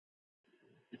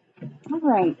All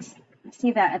right, I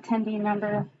see that attendee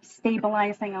number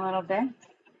stabilizing a little bit.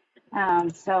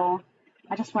 So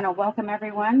I just want to welcome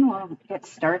everyone. We'll get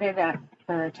started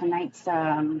for tonight's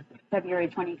February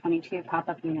 2022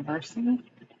 Pop-Up University.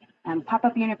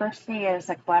 Pop-Up University is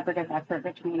a collaborative effort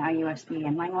between IUSB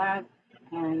and LangLab,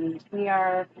 and we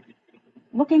are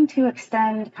looking to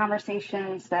extend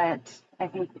conversations that I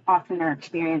think often are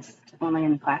experienced only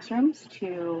in classrooms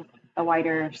to a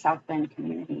wider South Bend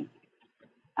community.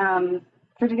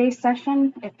 For today's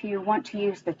session, if you want to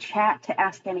use the chat to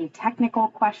ask any technical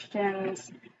questions,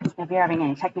 if you're having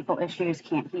any technical issues,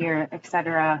 can't hear,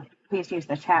 etc., please use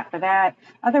the chat for that.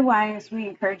 Otherwise, we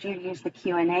encourage you to use the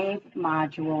Q&A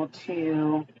module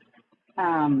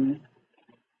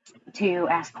to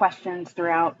ask questions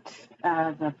throughout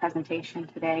the presentation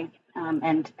today.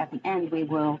 And at the end, we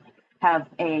will have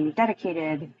a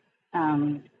dedicated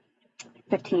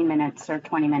 15 minutes or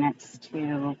 20 minutes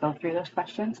to go through those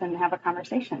questions and have a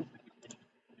conversation.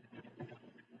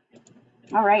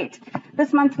 All right,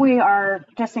 this month we are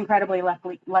just incredibly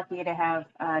lucky to have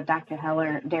Dr.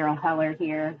 Darryl Heller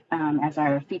here as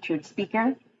our featured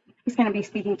speaker. He's going to be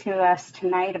speaking to us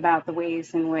tonight about the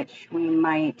ways in which we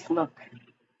might look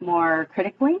more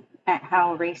critically at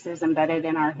how race is embedded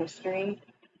in our history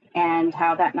and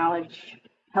how that knowledge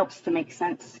helps to make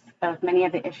sense of many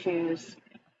of the issues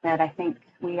that I think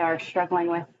we are struggling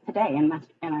with today in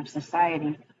our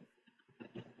society.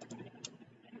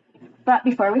 But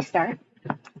before we start,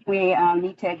 we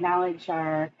need to acknowledge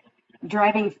our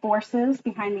driving forces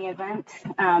behind the event.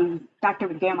 Dr.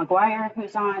 Gail McGuire,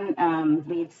 who's on,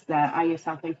 leads the IU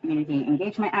South Bend community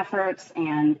engagement efforts,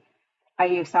 and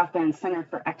IU South Bend Center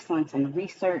for Excellence in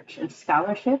Research and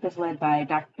Scholarship is led by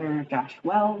Dr. Josh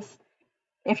Wells.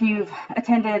 If you've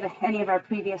attended any of our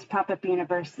previous Pop-Up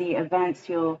University events,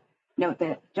 you'll note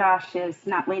that Josh is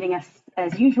not leading us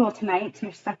as usual tonight, so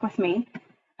you're stuck with me.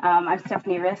 I'm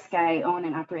Stephanie Risk. I own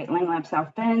and operate LangLab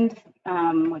South Bend,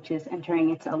 which is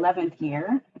entering its 11th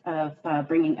year of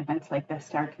bringing events like this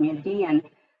to our community. And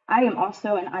I am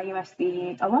also an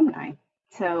IUSB alumni.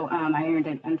 So I earned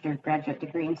an undergraduate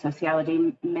degree in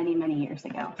sociology many, many years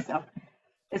ago. So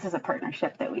this is a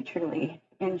partnership that we truly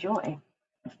enjoy.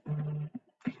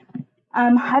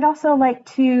 I'd also like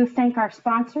to thank our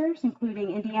sponsors,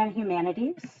 including Indiana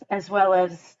Humanities, as well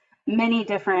as many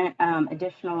different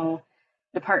additional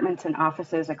departments and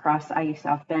offices across IU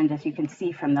South Bend. As you can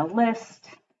see from the list,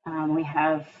 we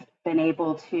have been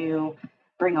able to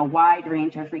bring a wide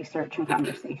range of research and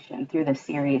conversation through this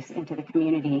series into the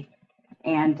community.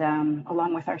 And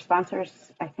along with our sponsors,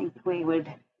 I think we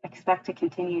would expect to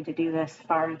continue to do this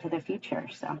far into the future.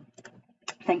 So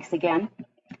thanks again.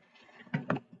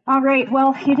 All right,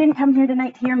 well, you didn't come here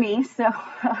tonight to hear me, so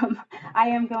I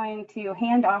am going to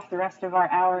hand off the rest of our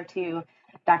hour to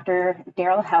Dr.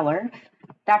 Darryl Heller.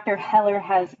 Dr. Heller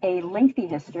has a lengthy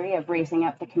history of raising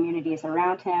up the communities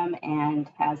around him and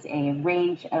has a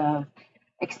range of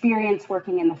experience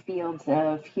working in the fields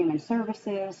of human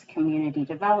services, community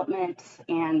development,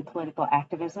 and political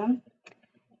activism.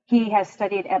 He has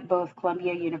studied at both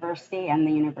Columbia University and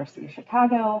the University of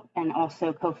Chicago, and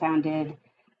also co-founded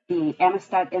the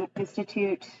Amistad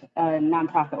Institute, a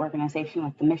nonprofit organization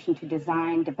with the mission to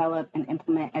design, develop, and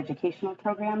implement educational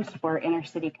programs for inner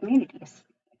city communities.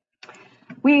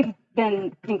 We've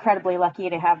been incredibly lucky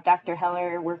to have Dr.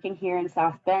 Heller working here in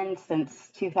South Bend since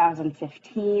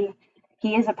 2015.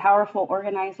 He is a powerful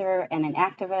organizer and an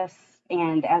activist,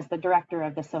 and as the director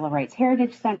of the Civil Rights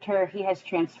Heritage Center, he has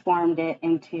transformed it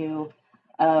into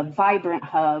a vibrant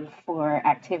hub for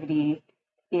activity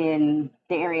in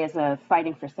the areas of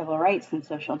fighting for civil rights and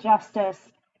social justice.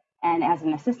 And as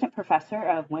an assistant professor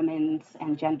of women's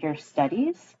and gender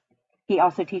studies, he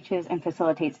also teaches and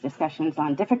facilitates discussions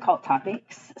on difficult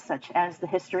topics such as the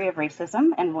history of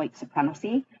racism and white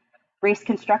supremacy, race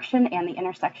construction, and the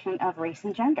intersection of race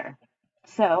and gender.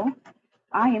 So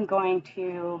I am going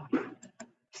to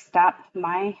stop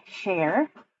my share,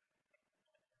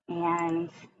 and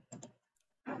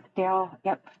Darryl,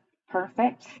 yep,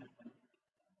 perfect.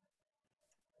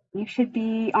 You should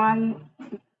be on.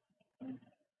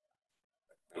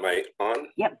 Am I on?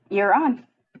 Yep, you're on.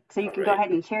 So you can go ahead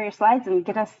and share your slides and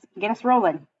get us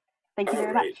rolling. Thank you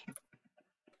very much.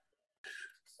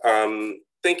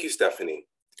 Thank you, Stephanie.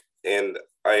 And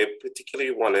I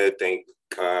particularly want to thank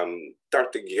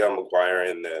Dr. Gail McGuire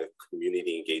and the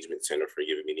Community Engagement Center for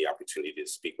giving me the opportunity to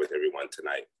speak with everyone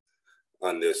tonight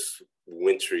on this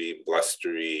wintry,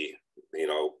 blustery,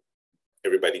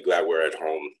 everybody glad we're at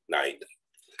home night.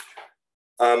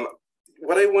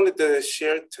 What I wanted to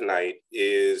share tonight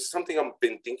is something I've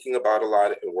been thinking about a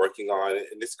lot and working on,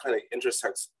 and this kind of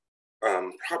intersects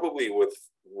probably with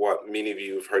what many of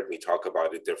you have heard me talk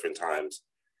about at different times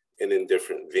and in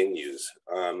different venues.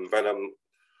 But I'm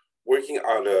working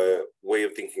out a way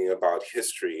of thinking about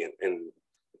history, and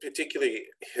particularly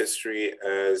history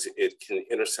as it can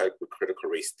intersect with critical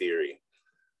race theory,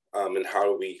 and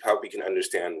how we can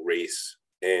understand race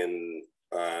and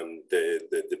the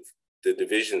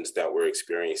divisions that we're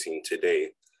experiencing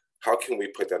today. How can we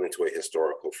put that into a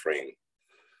historical frame?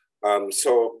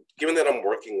 So given that I'm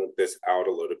working this out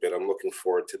a little bit, I'm looking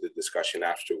forward to the discussion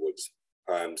afterwards.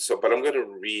 But I'm going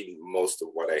to read most of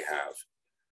what I have,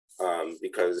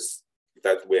 because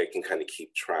that way I can kind of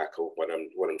keep track of what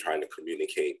I'm trying to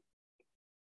communicate.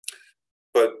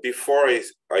 But before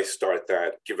I start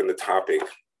that, given the topic,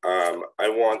 I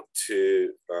want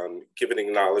to give an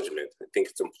acknowledgement. I think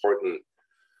it's important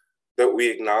that we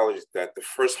acknowledge that the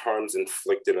first harms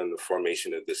inflicted on the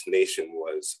formation of this nation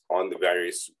was on the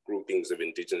various groupings of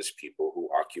indigenous people who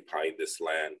occupied this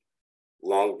land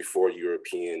long before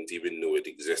Europeans even knew it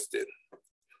existed.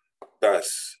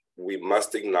 Thus, we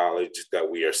must acknowledge that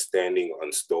we are standing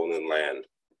on stolen land.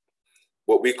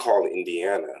 What we call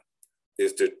Indiana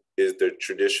is the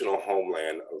traditional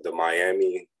homeland of the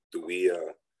Miami, the Wea,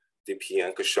 the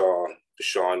Piankashaw, the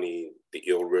Shawnee, the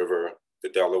Eel River, the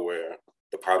Delaware,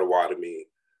 the Potawatomi,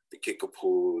 the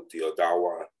Kickapoo, the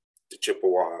Odawa, the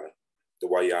Chippewa, the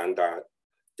Wyandot,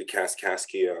 the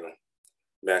Kaskaskia,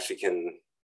 Mashikan,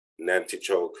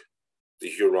 Nantichoke, the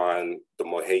Huron, the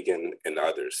Mohegan, and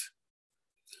others.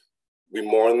 We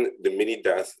mourn the many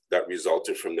deaths that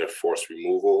resulted from their forced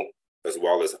removal, as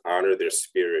well as honor their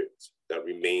spirit that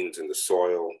remains in the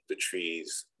soil, the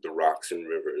trees, the rocks and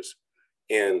rivers,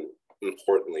 and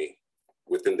importantly,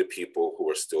 within the people who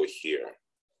are still here,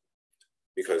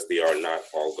 because they are not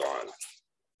all gone.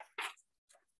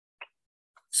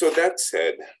 So that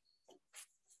said,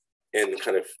 and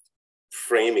kind of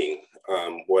framing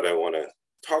what I want to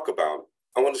talk about,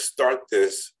 I want to start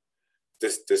this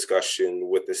discussion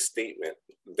with a statement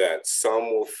that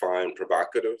some will find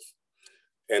provocative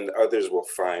and others will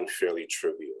find fairly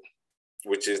trivial,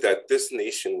 which is that this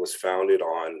nation was founded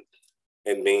on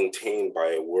and maintained by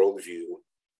a worldview,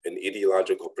 an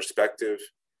ideological perspective,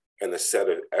 and a set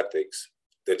of ethics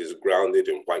that is grounded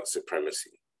in white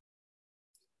supremacy.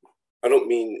 I don't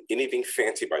mean anything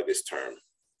fancy by this term.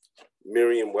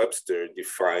 Merriam-Webster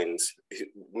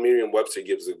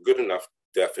gives a good enough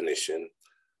definition,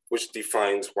 which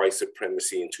defines white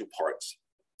supremacy in two parts.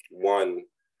 One,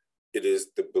 it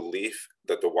is the belief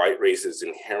that the white race is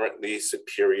inherently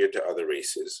superior to other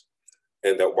races,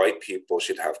 and that white people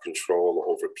should have control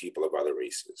over people of other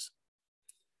races.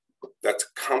 That's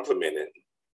complemented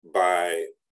by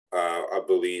a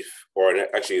belief, or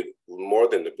actually more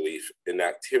than the belief, an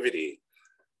activity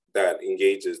that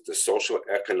engages the social,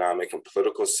 economic, and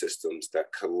political systems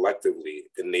that collectively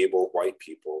enable white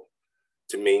people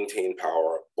to maintain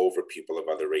power over people of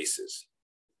other races.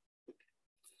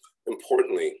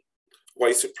 Importantly,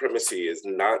 white supremacy is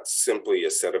not simply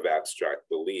a set of abstract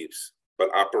beliefs,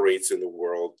 but operates in the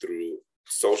world through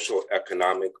social,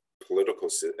 economic, political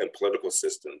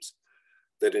systems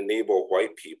that enable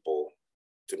white people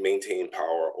to maintain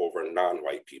power over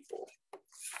non-white people.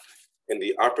 And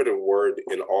the operative word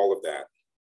in all of that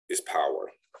is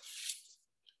power.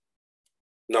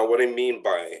 Now, what I mean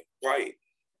by white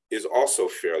is also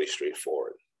fairly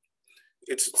straightforward.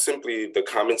 It's simply the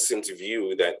common sense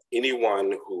view that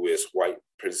anyone who is white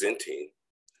presenting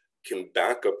can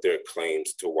back up their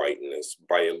claims to whiteness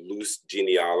by a loose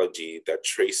genealogy that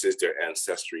traces their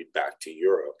ancestry back to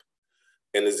Europe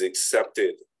and is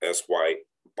accepted as white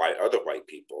by other white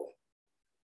people.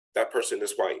 That person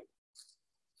is white.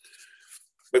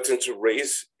 But since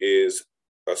race is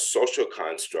a social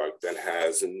construct that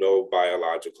has no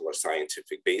biological or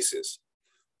scientific basis,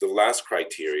 the last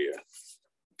criteria,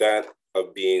 that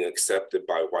of being accepted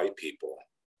by white people,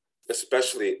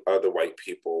 especially other white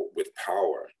people with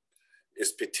power,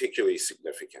 is particularly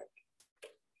significant.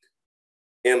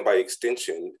 And by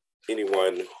extension,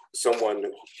 someone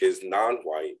who is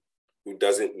non-white who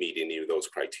doesn't meet any of those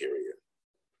criteria.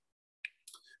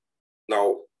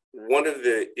 Now, one of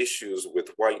the issues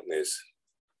with whiteness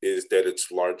is that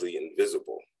it's largely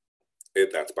invisible, and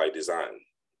that's by design.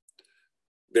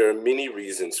 There are many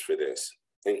reasons for this,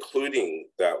 including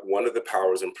that one of the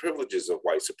powers and privileges of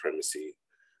white supremacy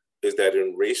is that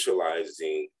in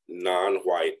racializing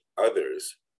non-white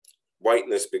others,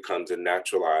 whiteness becomes a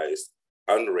naturalized,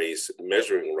 unraced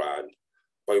measuring rod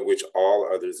by which all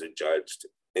others are judged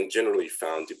and generally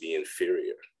found to be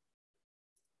inferior.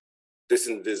 This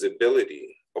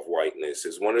invisibility of whiteness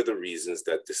is one of the reasons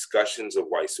that discussions of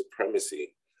white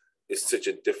supremacy is such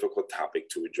a difficult topic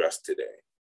to address today.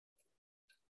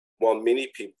 while many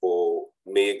people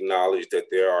may acknowledge that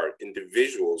there are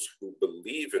individuals who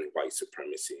believe in white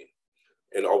supremacy,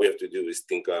 and all we have to do is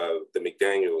think of the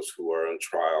McDaniels who are on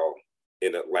trial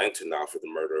in Atlanta now for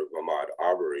the murder of Ahmaud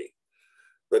Arbery.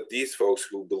 But these folks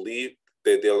who believe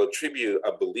that they'll attribute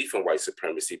a belief in white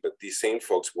supremacy, but these same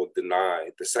folks will deny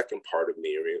the second part of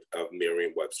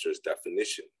Merriam-Webster's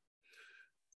definition,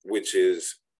 which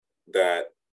is that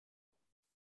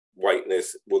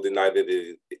whiteness will deny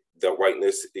that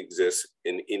whiteness exists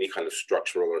in any kind of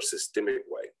structural or systemic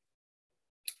way.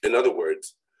 In other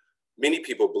words, many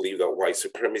people believe that white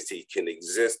supremacy can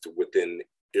exist within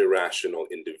irrational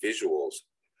individuals,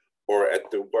 or at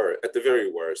the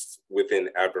very worst, within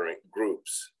aberrant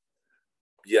groups,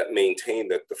 yet maintain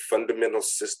that the fundamental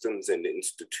systems and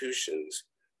institutions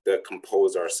that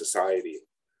compose our society,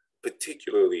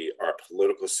 particularly our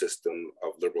political system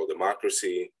of liberal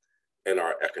democracy and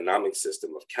our economic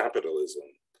system of capitalism,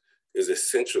 is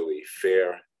essentially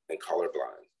fair and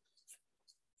colorblind.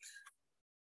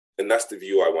 And that's the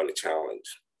view I want to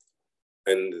challenge.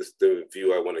 And it's the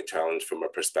view I want to challenge from a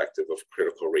perspective of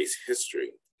critical race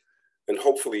history, and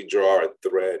hopefully draw a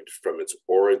thread from its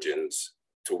origins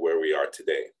to where we are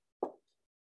today.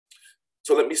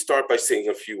 So let me start by saying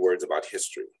a few words about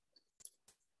history,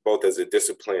 both as a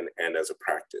discipline and as a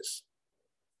practice.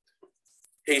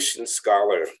 Haitian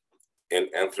scholar and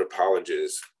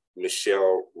anthropologist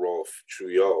Michel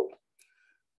Rolfe-Trouillot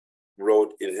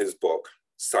wrote in his book,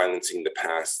 Silencing the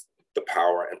Past, the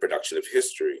Power and Production of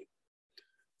History,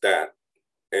 that,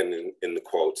 and in the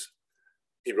quotes,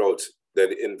 he wrote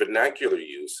that in vernacular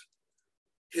use,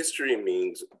 history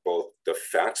means both the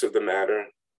facts of the matter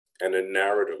and a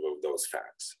narrative of those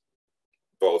facts,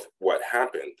 both what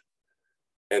happened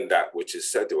and that which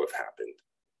is said to have happened.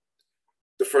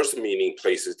 The first meaning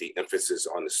places the emphasis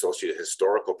on the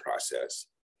socio-historical process,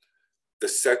 the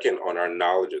second on our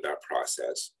knowledge of that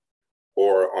process,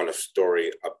 or on a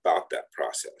story about that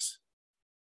process.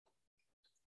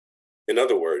 In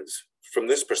other words, from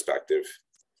this perspective,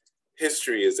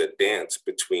 history is a dance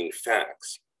between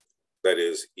facts, that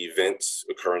is, events,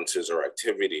 occurrences, or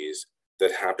activities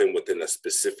that happen within a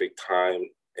specific time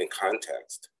and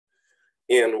context,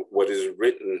 and what is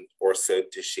written or said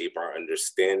to shape our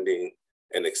understanding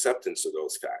and acceptance of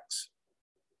those facts.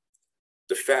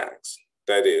 The facts,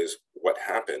 that is, what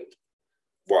happened,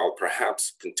 while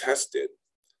perhaps contested,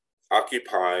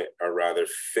 occupy a rather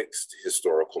fixed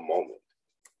historical moment.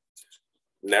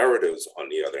 Narratives, on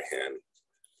the other hand,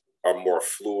 are more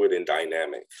fluid and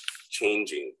dynamic,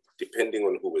 changing depending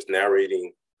on who is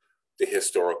narrating, the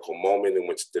historical moment in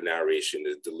which the narration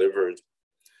is delivered,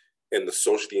 and the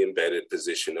socially embedded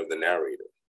position of the narrator.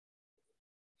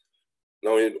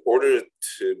 Now, in order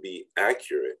to be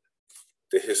accurate,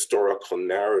 the historical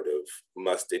narrative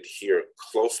must adhere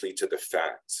closely to the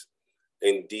facts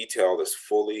and detail as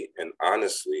fully and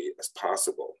honestly as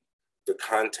possible the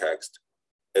context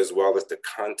as well as the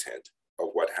content of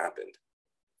what happened.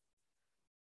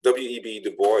 W.E.B.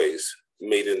 Du Bois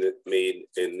made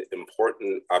an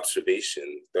important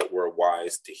observation that we're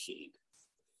wise to heed.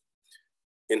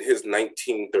 In his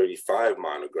 1935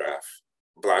 monograph,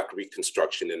 Black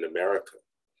Reconstruction in America,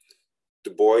 Du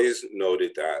Bois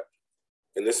noted that,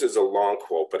 and this is a long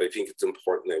quote, but I think it's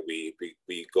important that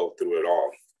we go through it all.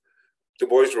 Du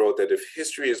Bois wrote that if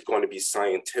history is going to be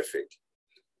scientific,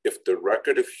 if the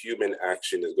record of human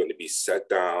action is going to be set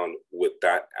down with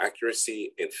that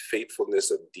accuracy and faithfulness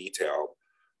of detail,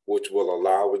 which will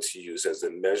allow its use as a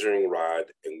measuring rod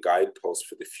and guidepost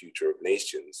for the future of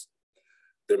nations,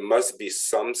 there must be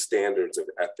some standards of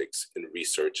ethics in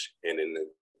research and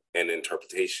in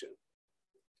interpretation.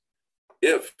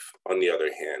 If, on the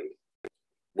other hand,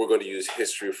 we're going to use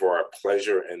history for our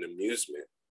pleasure and amusement,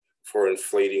 for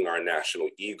inflating our national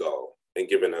ego and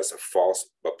giving us a false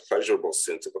but pleasurable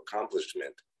sense of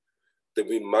accomplishment, then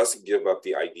we must give up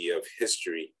the idea of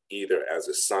history either as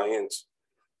a science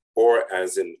or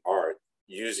as an art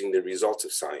using the results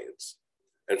of science,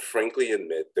 and frankly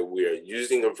admit that we are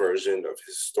using a version of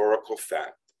historic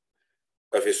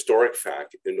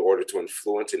fact in order to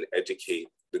influence and educate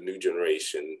the new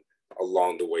generation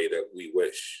along the way that we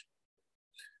wish.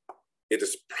 It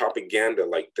is propaganda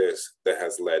like this that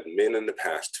has led men in the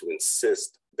past to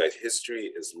insist that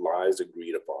history is lies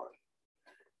agreed upon,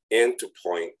 and to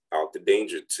point out the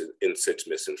danger in such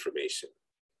misinformation.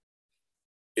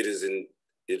 It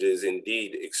is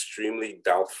indeed extremely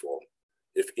doubtful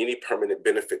if any permanent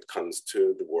benefit comes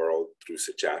to the world through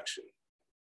such action.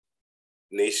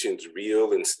 Nations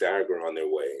reel and stagger on their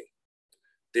way.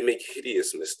 They make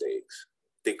hideous mistakes.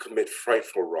 They commit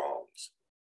frightful wrongs.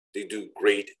 They do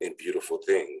great and beautiful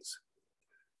things.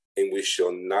 And we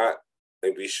shall not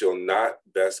and we shall not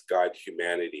best guide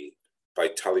humanity by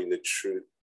telling the truth,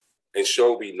 and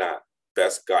shall we not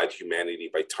best guide humanity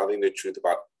by telling the truth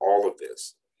about all of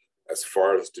this, as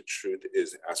far as the truth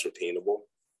is ascertainable?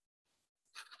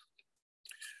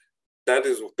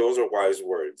 Those are wise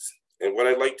words. And what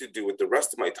I'd like to do with the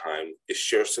rest of my time is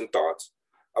share some thoughts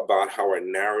about how our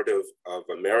narrative of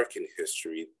American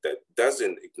history that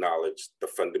doesn't acknowledge the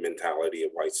fundamentality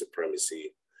of white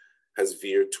supremacy has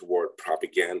veered toward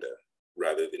propaganda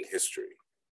rather than history.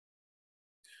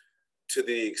 To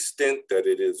the extent that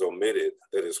it is omitted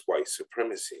that is white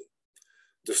supremacy,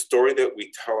 the story that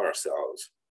we tell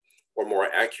ourselves, or more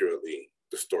accurately,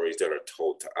 the stories that are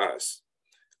told to us,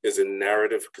 is a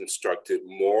narrative constructed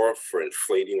more for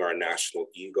inflating our national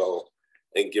ego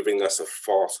and giving us a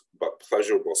false but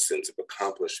pleasurable sense of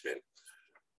accomplishment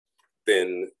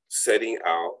than setting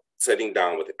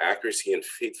down with accuracy and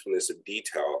faithfulness of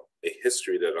detail a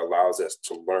history that allows us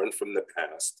to learn from the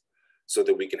past so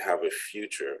that we can have a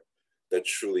future that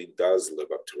truly does live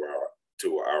up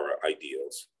to our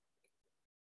ideals.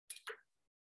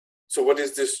 So what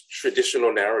is this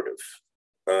traditional narrative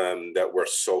that we're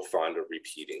so fond of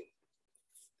repeating?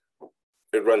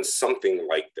 It runs something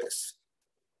like this.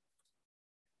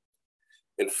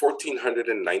 In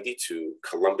 1492,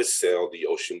 Columbus sailed the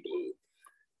ocean blue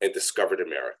and discovered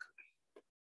America.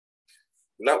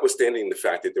 Notwithstanding the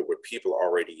fact that there were people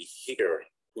already here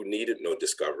who needed no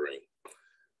discovering,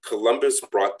 Columbus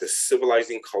brought the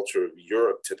civilizing culture of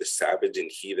Europe to the savage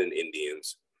and heathen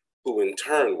Indians, who in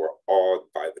turn were awed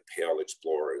by the pale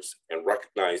explorers and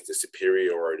recognized the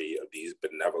superiority of these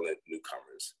benevolent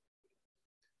newcomers.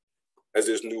 As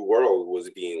this new world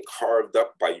was being carved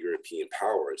up by European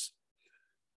powers,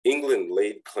 England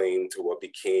laid claim to what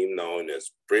became known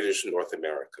as British North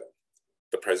America,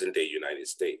 the present-day United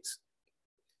States.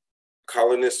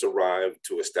 Colonists arrived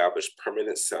to establish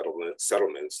permanent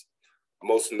settlements,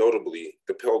 most notably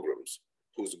the Pilgrims,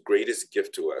 whose greatest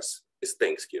gift to us is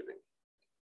Thanksgiving.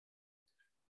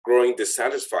 Growing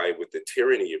dissatisfied with the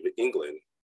tyranny of England,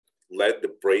 led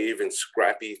the brave and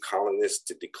scrappy colonists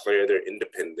to declare their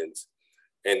independence,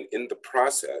 and in the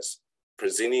process,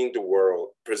 presenting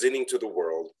to the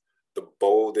world the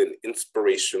bold and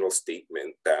inspirational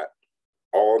statement that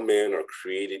all men are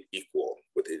created equal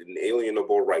with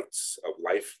inalienable rights of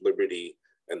life, liberty,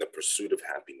 and the pursuit of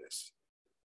happiness.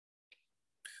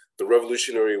 The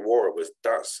Revolutionary War was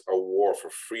thus a war for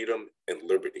freedom and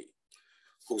liberty,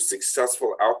 whose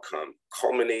successful outcome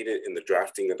culminated in the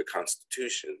drafting of the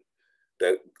Constitution,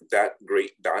 that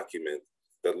great document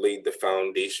that laid the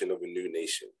foundation of a new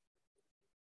nation.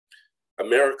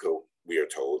 America, we are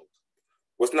told,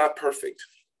 was not perfect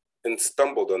and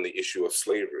stumbled on the issue of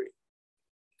slavery.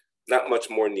 Not much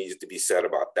more needs to be said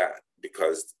about that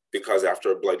because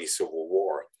after a bloody civil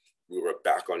war, we were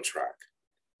back on track.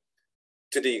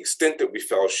 To the extent that we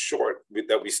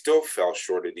still fell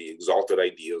short of the exalted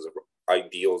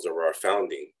ideals of our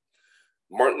founding,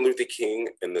 Martin Luther King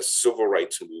and the civil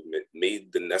rights movement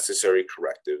made the necessary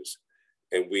correctives,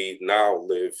 and we now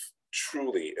live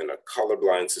truly in a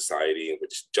colorblind society in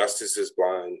which justice is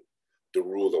blind, the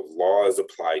rule of law is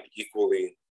applied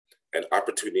equally, and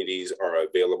opportunities are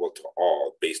available to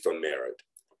all based on merit,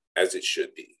 as it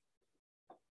should be.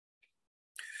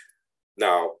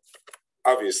 Now,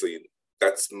 obviously,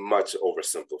 that's much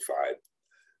oversimplified,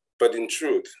 but in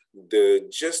truth, the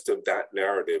gist of that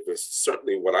narrative is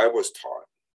certainly what I was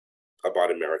taught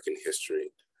about American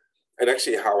history, and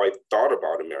actually how I thought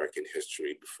about American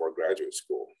history before graduate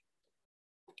school.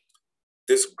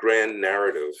 This grand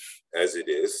narrative, as it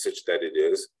is, such that it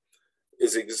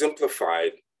is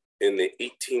exemplified in the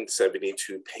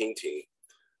 1872 painting,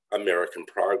 American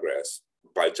Progress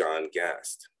by John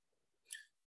Gast,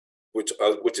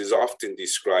 which is often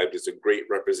described as a great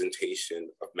representation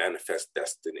of manifest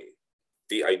destiny,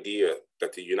 the idea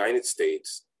that the United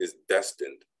States is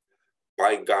destined,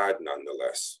 by God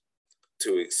nonetheless,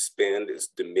 to expand its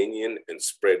dominion and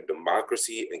spread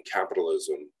democracy and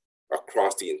capitalism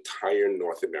across the entire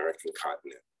North American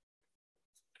continent.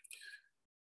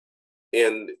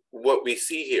 And what we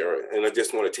see here, and I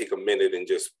just want to take a minute and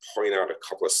just point out a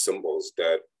couple of symbols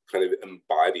that kind of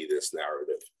embody this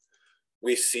narrative.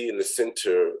 We see in the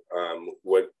center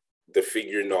what the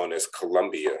figure known as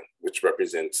Columbia, which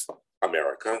represents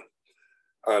America.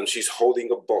 She's holding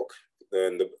a book,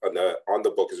 and on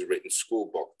the book is written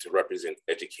school book to represent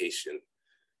education.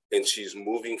 And she's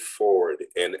moving forward,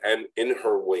 and in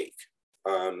her wake,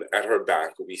 at her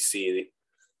back, we see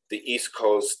the East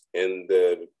Coast and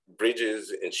the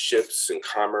bridges and ships and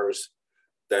commerce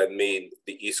that made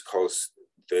the East Coast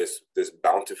this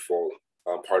bountiful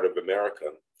part of America.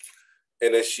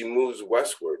 And as she moves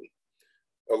westward,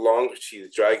 she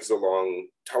drags along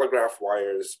telegraph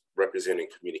wires representing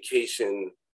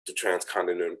communication. The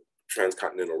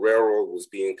transcontinental railroad was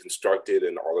being constructed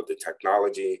and all of the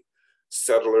technology,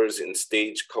 settlers in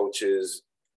stagecoaches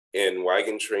and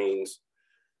wagon trains,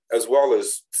 as well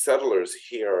as settlers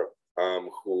here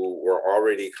who were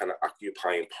already kind of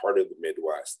occupying part of the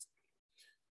Midwest.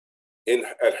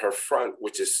 At her front,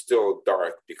 which is still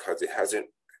dark because it hasn't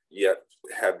yet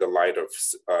had the light of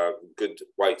good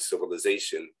white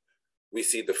civilization, we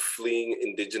see the fleeing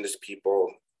indigenous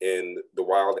people and the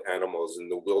wild animals in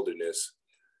the wilderness.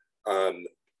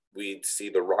 We see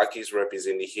the Rockies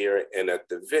represented here, and at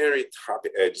the very top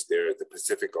edge there, the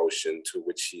Pacific Ocean to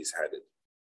which she's headed.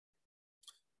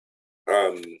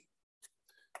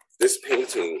 This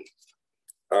painting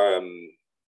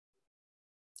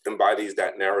embodies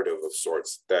that narrative of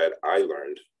sorts that I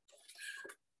learned.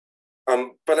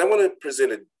 But I want to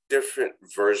present a different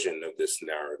version of this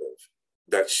narrative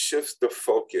that shifts the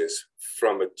focus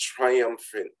from a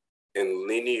triumphant and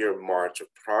linear march of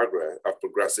progress, of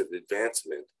progressive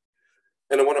advancement.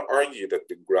 And I want to argue that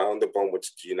the ground upon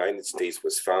which the United States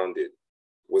was founded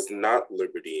was not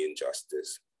liberty and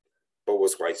justice, but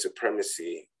was white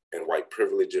supremacy and white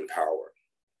privilege and power.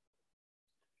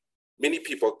 Many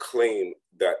people claim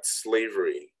that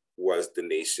slavery was the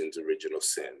nation's original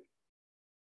sin.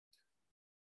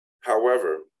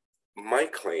 However, my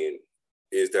claim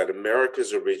is that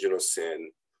America's original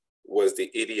sin was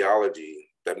the ideology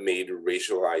that made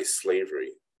racialized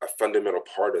slavery a fundamental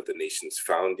part of the nation's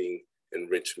founding,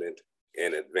 enrichment,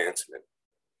 and advancement.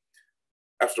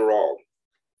 After all,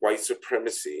 white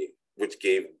supremacy, which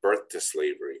gave birth to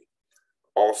slavery,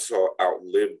 also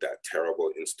outlived that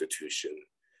terrible institution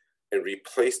and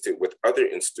replaced it with other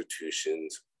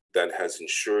institutions that has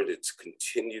ensured its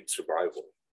continued survival.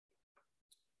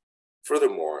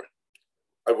 Furthermore,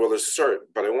 I will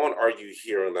assert, but I won't argue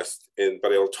here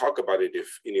but I'll talk about it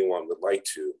if anyone would like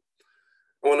to.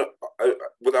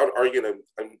 Without arguing,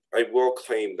 I will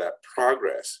claim that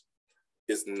progress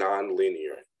is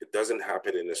non-linear. It doesn't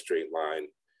happen in a straight line,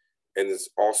 and it's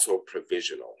also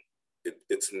provisional.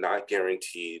 It's not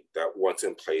guaranteed that once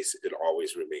in place, it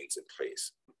always remains in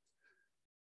place.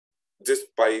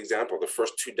 Just by example, the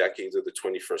first 2 decades of the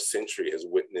 21st century has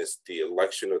witnessed the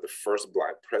election of the first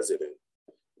Black president,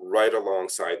 right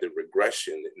alongside the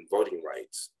regression in voting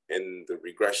rights and the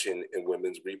regression in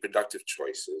women's reproductive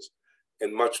choices,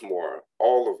 and much more,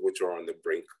 all of which are on the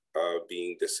brink of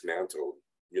being dismantled,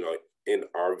 in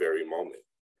our very moment.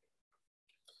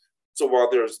 So while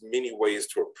there's many ways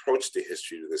to approach the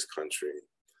history of this country,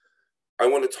 I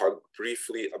want to talk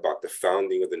briefly about the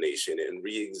founding of the nation and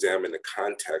re-examine the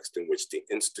context in which the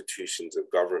institutions of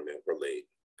government were laid.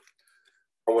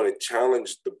 I want to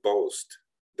challenge the boast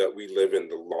that we live in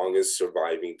the longest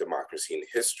surviving democracy in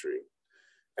history,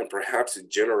 and perhaps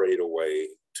generate a way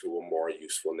to a more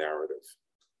useful narrative.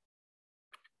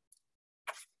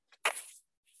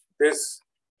 This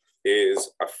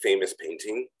is a famous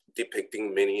painting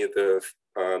depicting many of the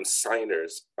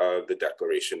signers of the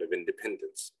Declaration of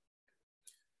Independence.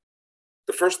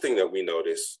 The first thing that we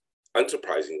notice,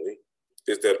 unsurprisingly,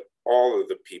 is that all of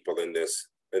the people in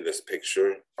this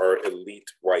picture are elite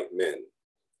white men.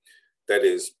 That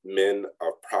is, men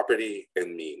of property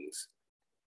and means.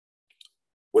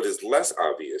 What is less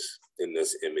obvious in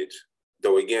this image,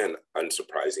 though again,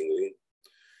 unsurprisingly,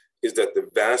 is that the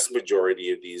vast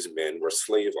majority of these men were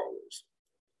slave owners.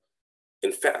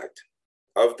 In fact,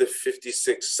 of the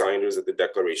 56 signers of the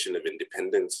Declaration of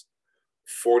Independence,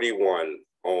 41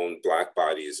 owned Black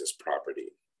bodies as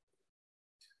property.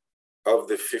 Of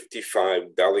the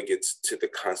 55 delegates to the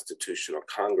Constitutional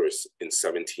Congress in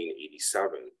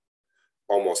 1787,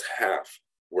 almost half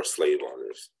were slave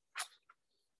owners.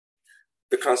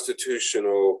 The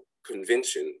Constitutional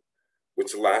Convention,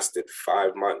 which lasted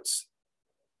 5 months,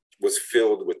 was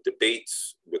filled with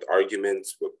debates, with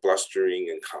arguments, with blustering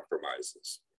and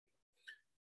compromises.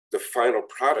 The final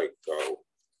product, though,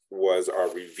 was our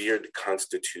revered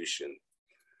Constitution,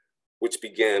 which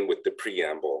began with the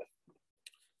preamble: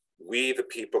 "We, the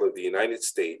people of the United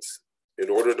States, in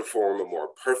order to form a more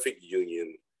perfect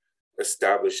union,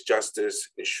 establish justice,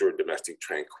 ensure domestic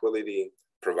tranquility,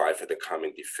 provide for the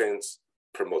common defense,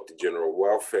 promote the general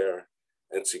welfare,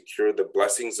 and secure the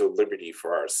blessings of liberty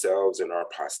for ourselves and our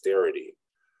posterity,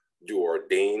 do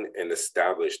ordain and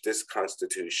establish this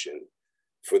Constitution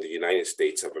for the United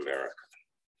States of America."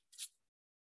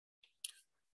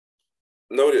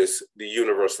 Notice the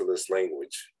universalist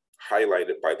language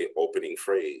highlighted by the opening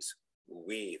phrase,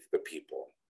 "We the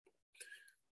people."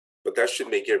 But that should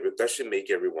make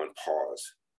everyone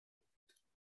pause.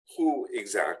 Who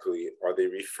exactly are they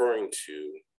referring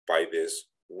to by this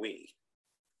we.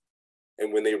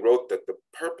 And when they wrote that the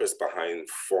purpose behind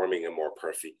forming a more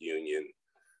perfect union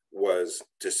was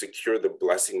to secure the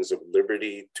blessings of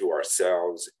liberty to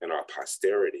ourselves and our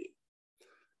posterity,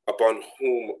 upon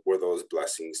whom were those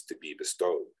blessings to be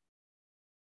bestowed?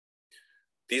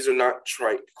 These are not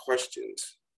trite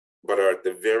questions, but are at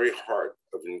the very heart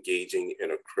of engaging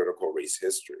in a critical race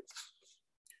history.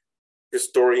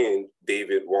 Historian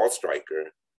David Waldstreicher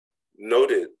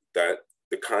noted that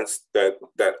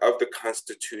of the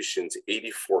Constitution's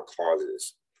 84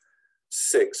 clauses,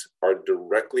 6 are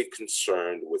directly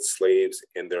concerned with slaves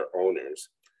and their owners,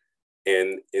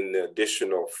 and in the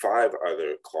additional 5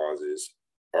 other clauses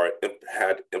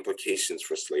had implications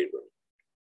for slavery.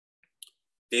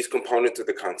 These components of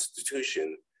the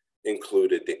Constitution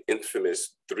included the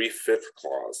infamous 3/5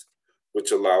 clause,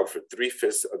 which allowed for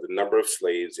 3/5 of the number of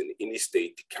slaves in any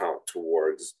state to count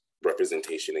towards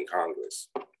representation in Congress.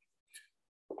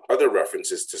 Other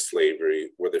references to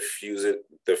slavery were the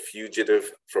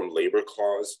fugitive from labor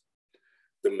clause,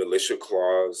 the militia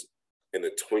clause, and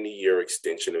the 20-year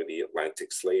extension of the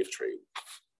Atlantic slave trade.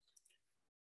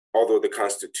 Although the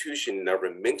Constitution never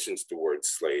mentions the word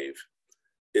slave,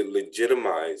 it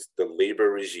legitimized the labor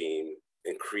regime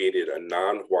and created a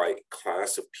non-white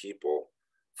class of people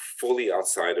fully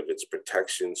outside of its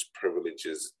protections,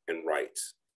 privileges, and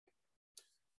rights.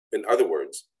 In other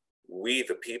words, we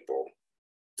the people,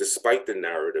 despite the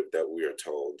narrative that we are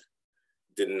told,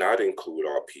 did not include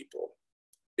all people.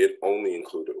 It only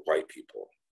included white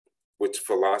people, which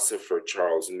philosopher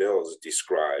Charles Mills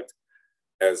described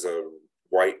as a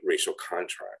white racial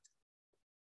contract.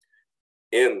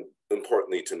 And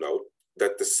importantly to note,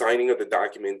 that the signing of the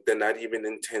document did not even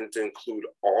intend to include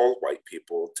all white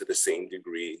people to the same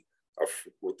degree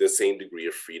with the same degree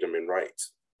of freedom and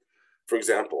rights. For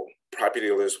example,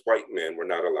 propertyless white men were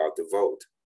not allowed to vote,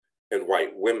 and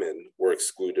white women were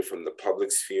excluded from the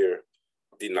public sphere,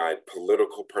 denied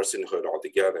political personhood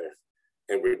altogether,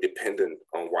 and were dependent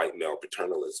on white male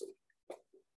paternalism.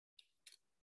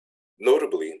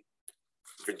 Notably,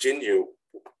 Virginia,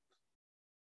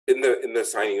 in the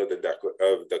signing of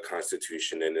the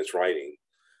Constitution and its writing,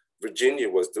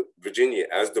 Virginia,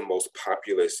 as the most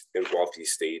populous and wealthy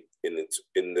state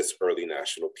in this early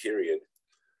national period,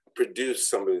 produced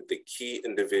some of the key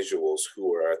individuals who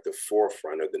were at the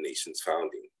forefront of the nation's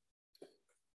founding.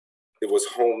 It was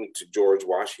home to George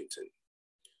Washington,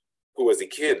 who as a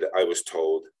kid, I was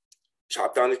told,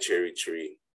 chopped down a cherry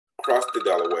tree, crossed the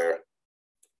Delaware,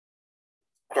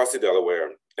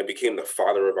 and became the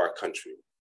father of our country.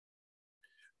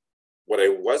 What I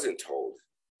wasn't told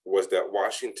was that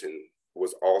Washington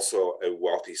was also a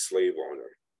wealthy slave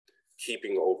owner,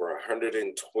 keeping over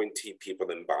 120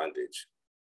 people in bondage.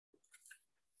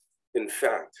 In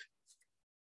fact,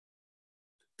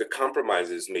 the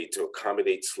compromises made to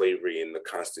accommodate slavery in the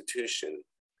Constitution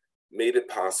made it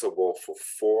possible for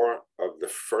 4 of the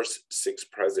first 6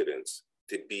 presidents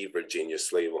to be Virginia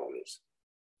slave owners.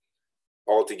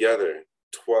 Altogether,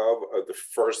 12 of the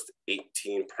first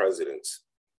 18 presidents,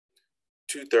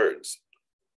 2/3,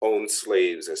 owned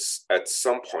slaves at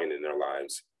some point in their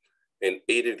lives, and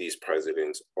 8 of these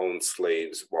presidents owned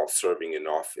slaves while serving in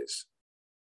office.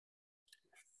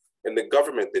 And the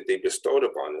government that they bestowed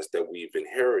upon us that we've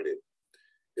inherited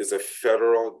is a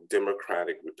federal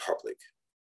democratic republic.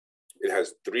 It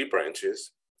has 3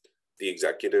 branches, the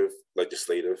executive,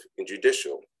 legislative, and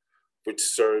judicial, which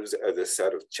serves as a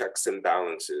set of checks and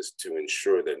balances to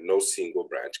ensure that no single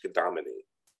branch could dominate.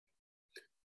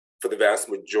 For the vast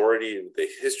majority of the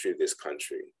history of this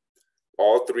country,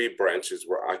 all 3 branches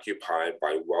were occupied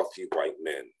by wealthy white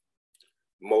men,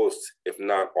 most, if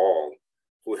not all,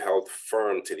 who held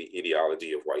firm to the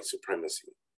ideology of white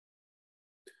supremacy.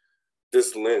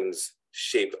 This lens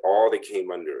shaped all that came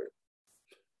under it.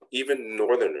 Even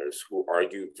Northerners who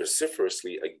argued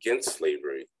vociferously against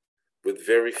slavery, with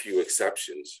very few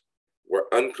exceptions, were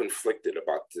unconflicted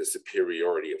about the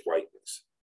superiority of whiteness.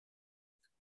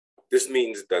 This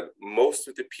means that most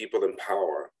of the people in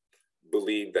power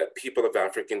believed that people of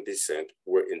African descent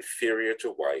were inferior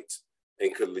to whites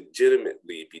and could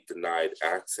legitimately be denied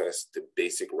access to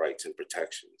basic rights and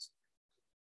protections.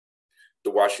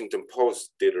 The Washington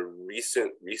Post did a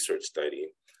recent research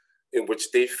study in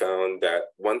which they found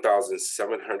that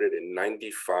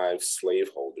 1,795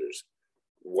 slaveholders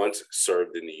once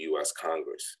served in the US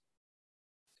Congress.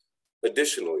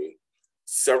 Additionally,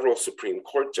 several Supreme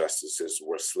Court justices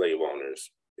were slave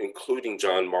owners, including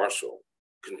John Marshall,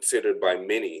 considered by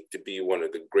many to be one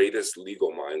of the greatest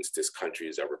legal minds this country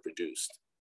has ever produced.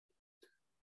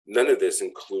 None of this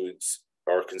includes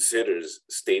or considers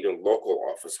state and local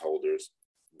office holders,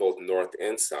 both North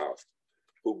and South,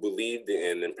 who believed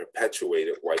in and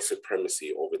perpetuated white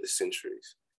supremacy over the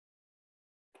centuries.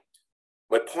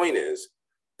 My point is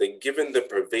that given the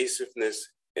pervasiveness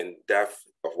and depth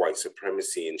of white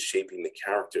supremacy in shaping the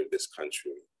character of this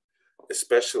country,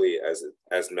 especially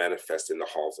as manifest in the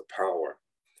halls of power,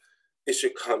 it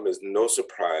should come as no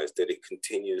surprise that it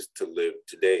continues to live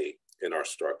today in our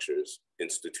structures,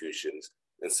 institutions,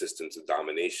 and systems of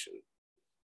domination.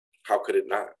 How could it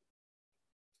not?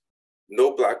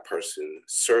 No Black person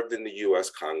served in the US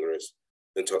Congress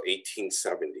until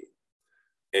 1870,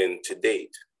 and to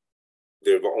date,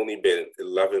 there have only been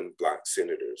 11 Black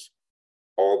senators,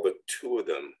 all but 2 of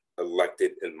them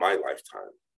elected in my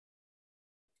lifetime.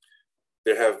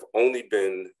 There have only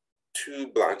been 2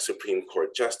 Black Supreme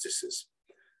Court justices,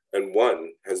 and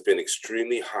one has been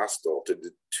extremely hostile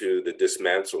to the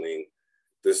dismantling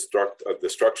of the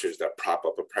structures that prop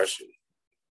up oppression.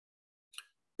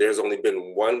 There's only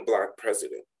been 1 Black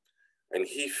president, and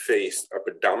he faced a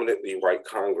predominantly white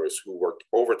Congress who worked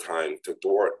overtime to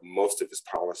thwart most of his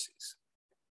policies.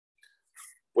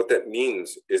 What that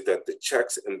means is that the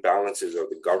checks and balances of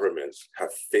the government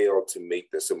have failed to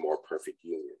make this a more perfect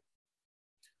union.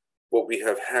 What we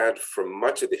have had for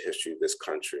much of the history of this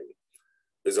country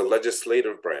is a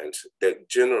legislative branch that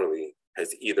generally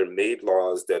has either made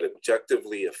laws that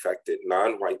objectively affected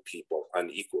non-white people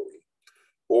unequally,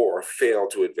 or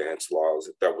failed to advance laws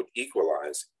that would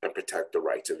equalize and protect the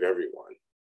rights of everyone.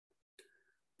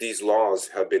 These laws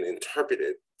have been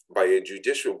interpreted by a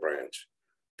judicial branch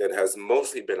that has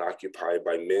mostly been occupied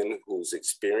by men whose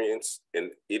experience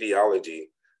and ideology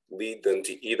lead them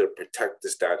to either protect the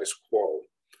status quo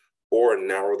or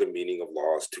narrow the meaning of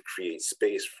laws to create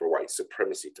space for white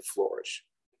supremacy to flourish.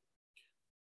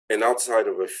 And outside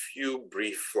of a few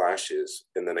brief flashes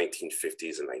in the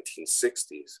 1950s and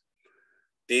 1960s,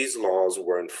 these laws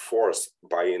were enforced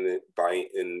by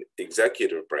an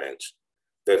executive branch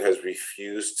that has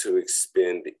refused to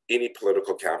expend any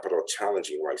political capital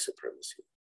challenging white supremacy.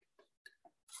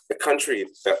 A country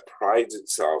that prides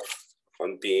itself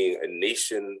on being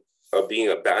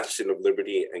a bastion of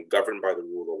liberty and governed by the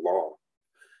rule of law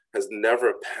has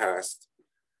never passed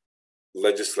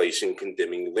legislation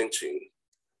condemning lynching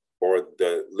or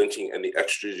the lynching and the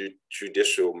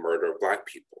extrajudicial murder of Black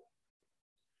people.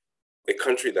 A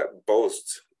country that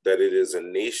boasts that it is a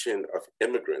nation of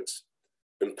immigrants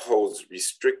imposed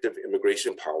restrictive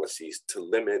immigration policies to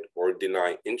limit or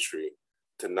deny entry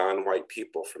to non-white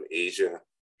people from Asia,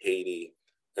 Haiti,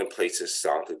 and places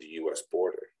south of the US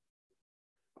border.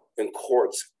 And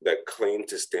courts that claim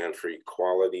to stand for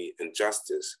equality and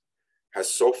justice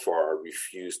has so far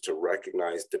refused to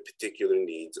recognize the particular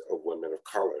needs of women of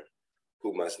color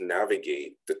who must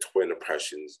navigate the twin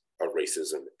oppressions of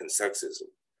racism and sexism.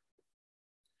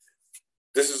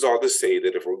 This is all to say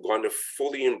that if we're going to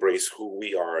fully embrace who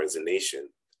we are as a nation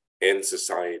and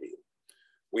society,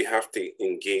 we have to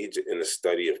engage in a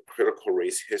study of critical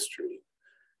race history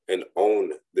and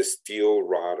own the steel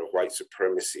rod of white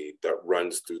supremacy that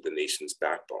runs through the nation's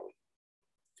backbone.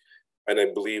 And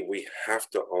I believe we have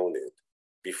to own it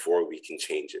before we can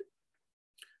change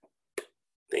it.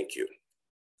 Thank you.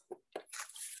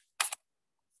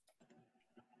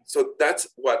 So that's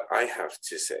what I have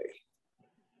to say.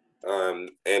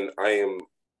 And I am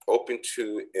open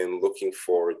to and looking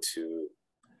forward to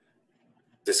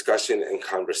discussion and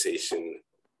conversation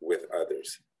with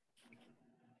others.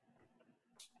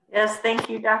 Yes, thank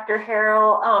you, Dr.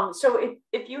 Harrell. So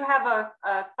if you have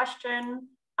a question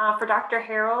for Dr.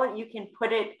 Harrell, you can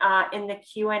put it in the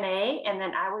Q&A, and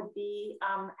then I would be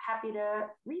happy to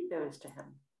read those to him.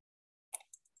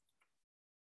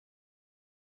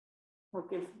 We'll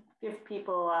give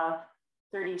people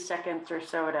 30 seconds or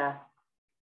so to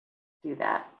do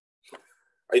that.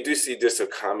 I do see just a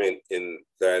comment in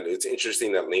that it's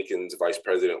interesting that Lincoln's vice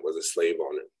president was a slave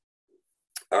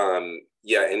owner.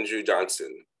 Yeah, Andrew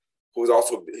Johnson, who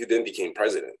then became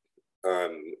president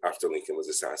after Lincoln was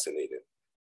assassinated,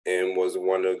 and was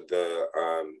one of the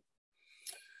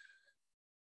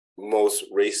most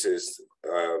racist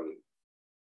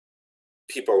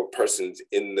persons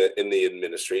in the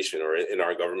administration or in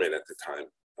our government at the time.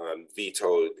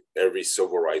 Vetoed every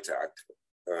civil rights act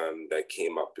that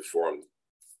came up before him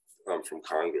from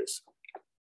Congress,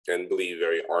 and believed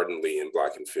very ardently in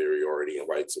Black inferiority and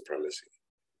white supremacy.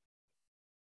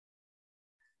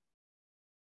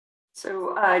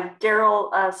 So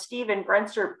Darryl, Stephen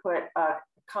Brenser put a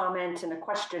comment and a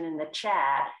question in the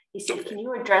chat. He said, can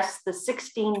you address the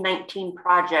 1619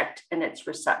 project and its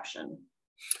reception?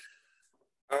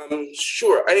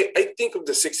 Sure. I think of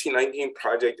the 1619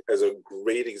 project as a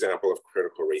great example of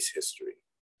critical race history.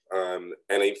 And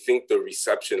I think the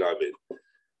reception of it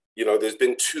there's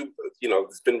been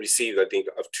it's been received, I think,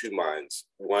 of two minds.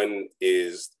 One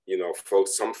is,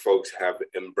 some folks have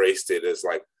embraced it as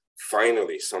like,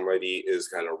 finally, somebody is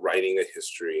kind of writing a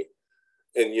history.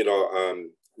 And,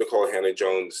 Nicole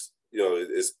Hannah-Jones,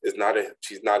 she's not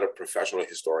a professional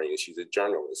historian, she's a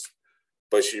journalist,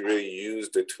 but she really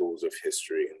used the tools of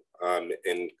history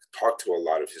and talked to a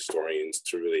lot of historians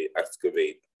to really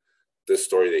excavate the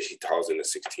story that she tells in the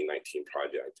 1619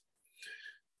 Project.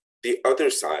 The other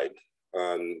side,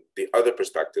 the other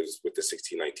perspectives with the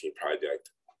 1619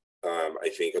 Project, I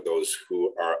think, are those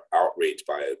who are outraged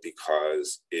by it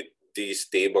because it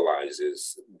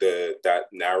destabilizes that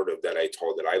narrative that I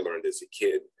told, that I learned as a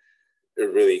kid.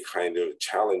 It really kind of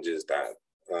challenges that,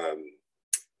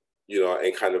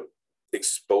 and kind of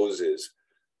exposes,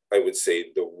 I would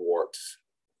say, the warts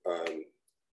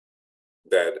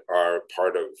that are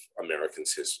part of American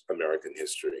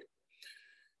history.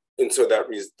 And so that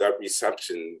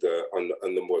reception, on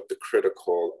the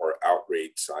critical or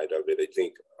outrage side of it, I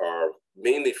think, are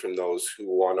mainly from those who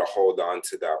want to hold on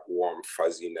to that warm,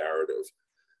 fuzzy narrative,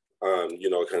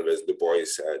 kind of as Du Bois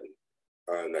said,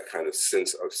 that kind of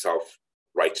sense of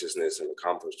self-righteousness and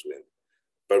accomplishment,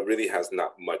 but really has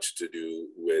not much to do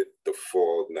with the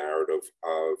full narrative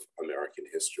of American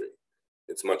history.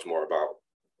 It's much more about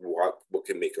what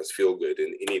can make us feel good,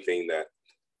 and anything that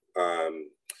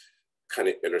kind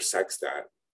of intersects that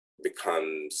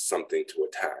becomes something to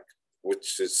attack,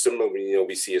 which is similar.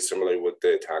 We see it similarly with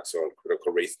the attacks on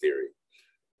critical race theory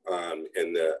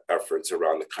and the efforts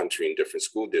around the country in different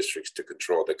school districts to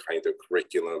control the kind of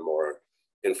curriculum or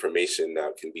information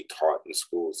that can be taught in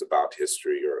schools about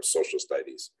history or social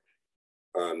studies.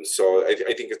 So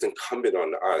I think it's incumbent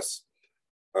on us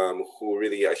who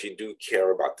really actually do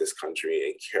care about this country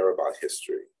and care about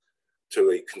history to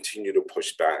really continue to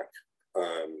push back.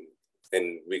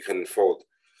 And we can unfold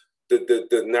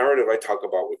the narrative I talk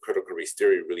about with critical race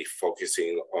theory, really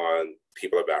focusing on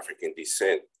people of African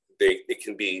descent. It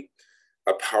can be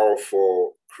a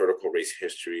powerful critical race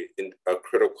history, and a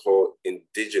critical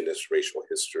indigenous racial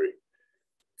history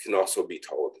can also be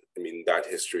told. I mean, that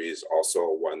history is also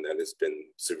one that has been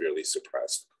severely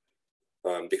suppressed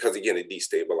because, again, it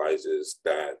destabilizes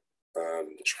that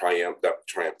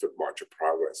triumphant March of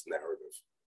Progress narrative.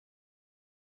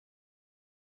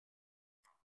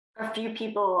 A few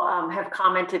people have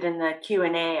commented in the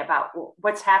Q&A about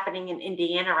what's happening in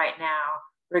Indiana right now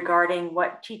regarding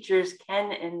what teachers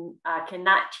can and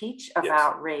cannot teach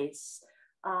about race.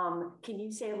 Can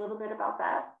you say a little bit about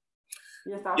that?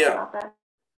 Your thoughts about that?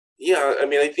 Yeah, I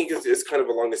mean, I think it's kind of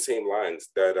along the same lines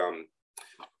that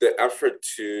the effort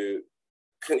to,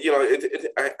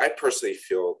 I personally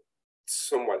feel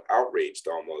somewhat outraged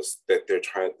almost that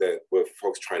with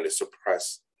folks trying to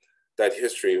suppress that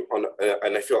history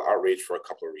and I feel outraged for a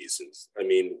couple of reasons. I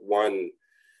mean, one,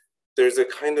 there's a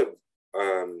kind of,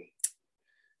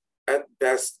 at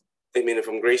best, I mean, if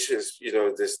I'm gracious,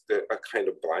 a kind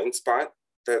of blind spot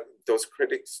that those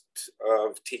critics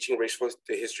of teaching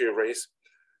the history of race,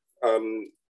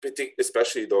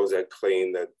 especially those that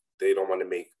claim that they don't want to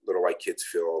make little white kids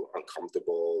feel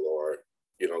uncomfortable or,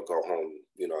 go home,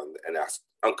 and ask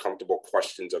uncomfortable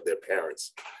questions of their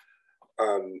parents.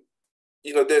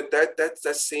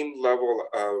 That same level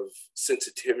of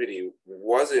sensitivity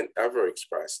wasn't ever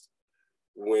expressed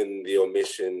when the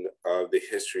omission of the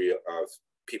history of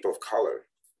people of color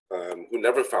who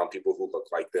never found people who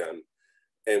looked like them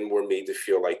and were made to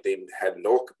feel like they had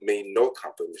made no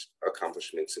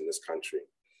accomplishments in this country.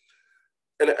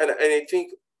 And I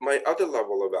think my other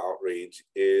level of outrage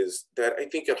is that I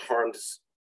think it harms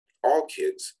all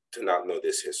kids to not know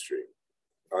this history.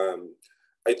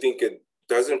 I think it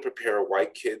doesn't prepare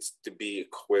white kids to be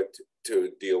equipped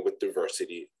to deal with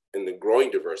diversity and the growing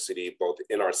diversity, both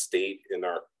in our state, in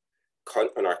our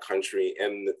country,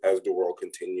 and as the world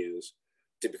continues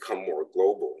to become more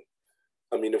global.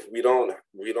 I mean, if we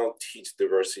don't teach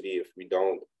diversity, if we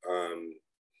don't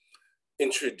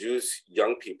introduce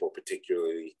young people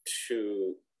particularly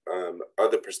to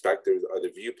other perspectives, other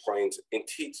viewpoints, and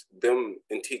teach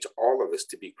all of us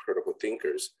to be critical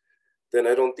thinkers, then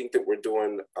I don't think that we're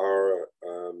doing our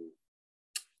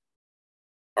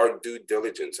due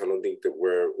diligence. I don't think that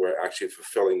we're actually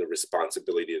fulfilling the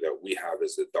responsibility that we have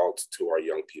as adults to our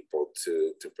young people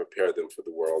to prepare them for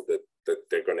the world that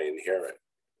they're going to inherit.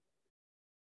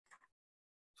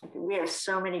 We have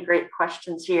so many great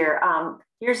questions here.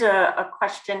 Here's a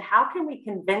question. How can we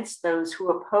convince those who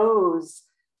oppose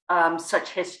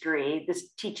such history, this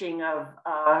teaching of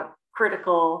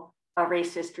critical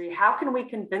race history? How can we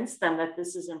convince them that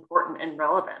this is important and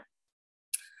relevant?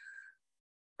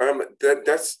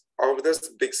 That's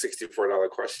a big $64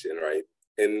 question, right?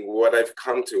 And what I've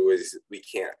come to is we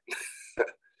can't.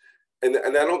 And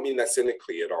I don't mean that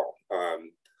cynically at all.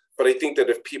 But I think that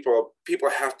if people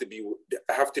have to be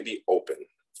open.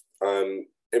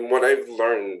 And what I've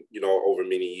learned, over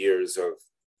many years of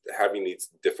having these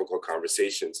difficult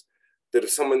conversations, that if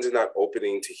someone's not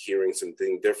opening to hearing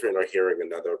something different or hearing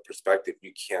another perspective,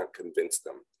 you can't convince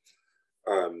them.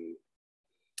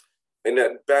 And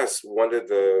at best, one of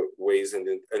the ways, and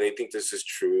I think this is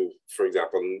true, for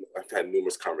example, I've had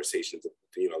numerous conversations,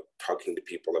 talking to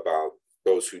people about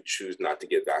those who choose not to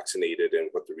get vaccinated and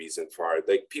what the reasons are.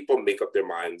 Like, people make up their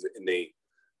minds and they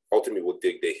ultimately will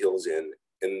dig their heels in.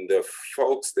 And the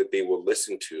folks that they will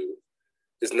listen to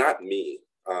is not me.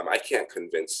 I can't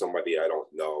convince somebody I don't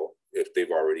know if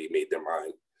they've already made their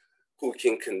mind. Who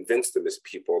can convince them is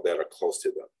people that are close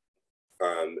to them.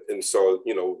 And so,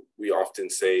 we often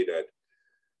say that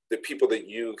the people that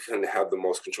you can have the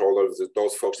most control of is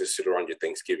those folks that sit around your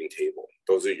Thanksgiving table.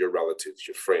 Those are your relatives,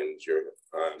 your friends, your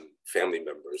family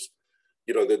members.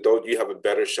 That you have a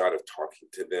better shot of talking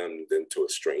to them than to a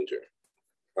stranger.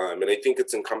 And I think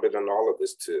it's incumbent on all of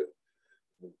us to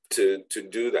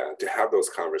do that, to have those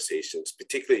conversations,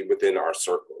 particularly within our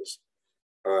circles.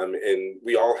 And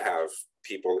we all have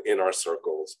people in our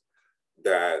circles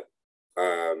that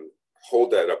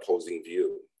hold that opposing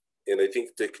view. And I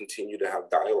think to continue to have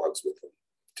dialogues with them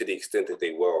to the extent that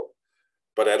they will.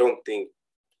 But I don't think,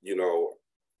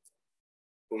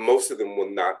 most of them will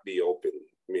not be open.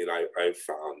 I mean, I've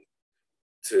found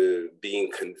to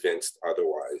being convinced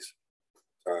otherwise.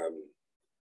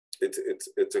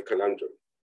 It's a conundrum.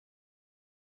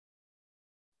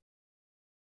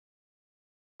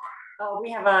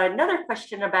 We have another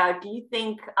question about, do you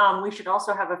think we should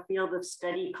also have a field of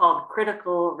study called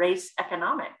critical race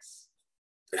economics?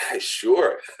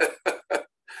 Sure.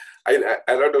 I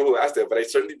don't know who asked that, but I'd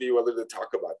certainly be willing to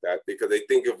talk about that, because I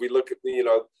think if we look at,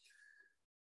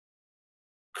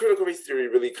 critical race theory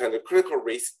critical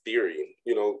race theory,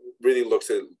 really looks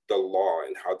at the law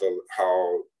and how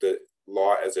the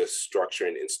law as a structure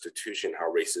and institution,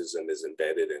 how racism is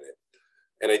embedded in it.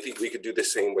 And I think we could do the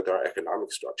same with our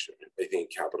economic structure. I think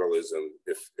capitalism,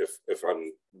 if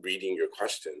I'm reading your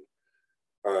question,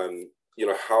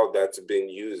 how that's been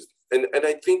used. And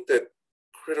I think that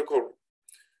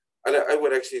I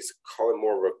would actually call it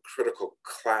more of a critical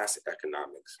class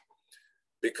economics,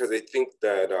 because I think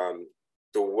that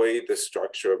the way the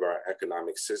structure of our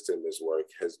economic system has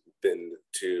worked has been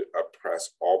to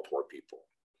oppress all poor people.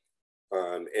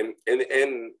 And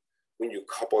when you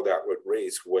couple that with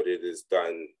race, what it has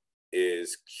done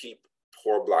is keep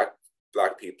poor black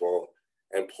people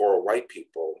and poor white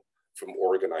people from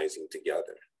organizing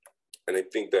together. And I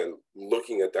think that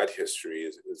looking at that history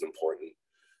is important.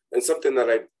 And something that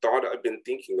I've been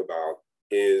thinking about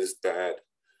is that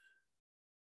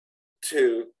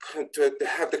to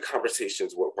have the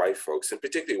conversations with white folks, and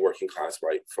particularly working class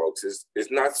white folks, is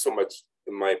not so much,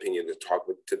 in my opinion, to talk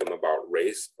to them about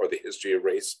race or the history of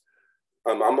race.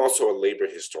 I'm also a labor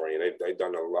historian. I've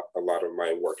done a lot of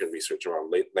my work and research around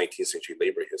late 19th century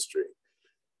labor history.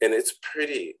 And it's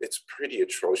pretty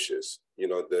atrocious,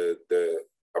 the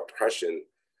oppression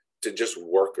to just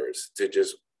workers, to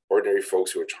just ordinary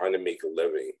folks who are trying to make a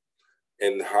living,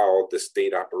 and how the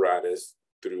state apparatus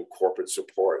through corporate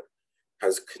support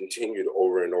has continued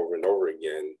over and over and over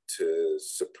again to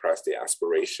suppress the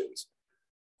aspirations.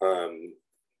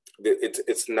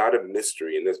 It's not a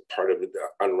mystery, and that's part of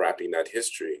unwrapping that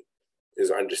history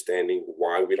is understanding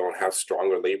why we don't have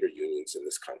stronger labor unions in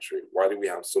this country. Why do we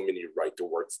have so many right to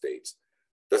work states?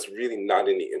 That's really not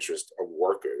in the interest of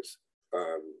workers.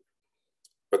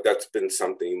 But that's been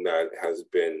something that has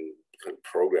been kind of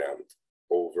programmed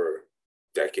over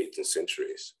decades and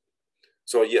centuries.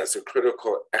 So yes, a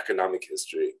critical economic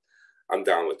history, I'm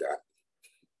down with that.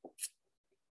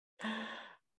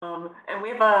 And we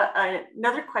have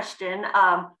another question.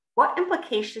 What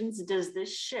implications does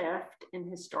this shift in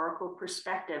historical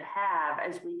perspective have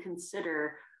as we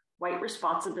consider white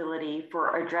responsibility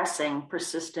for addressing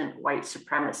persistent white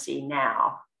supremacy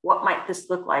now? What might this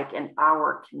look like in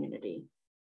our community?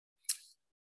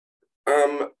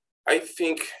 I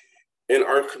think in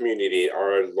our community,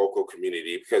 our local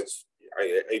community, because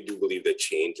I do believe that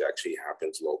change actually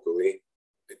happens locally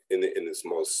in its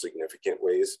most significant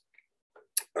ways.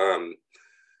 One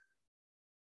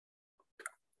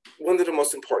of the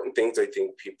most important things I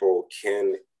think people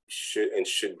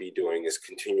should be doing is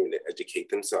continuing to educate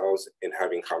themselves and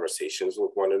having conversations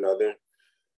with one another.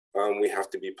 We have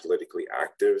to be politically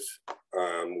active.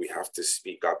 We have to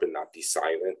speak up and not be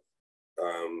silent.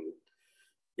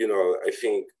 I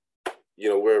think,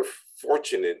 we're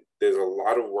fortunate. There's a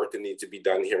lot of work that needs to be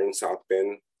done here in South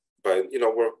Bend. but you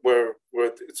know, we're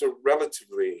it's a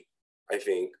relatively, I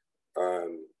think,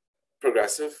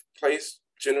 progressive place,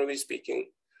 generally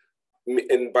speaking.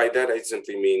 And by that, I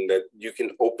simply mean that you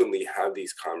can openly have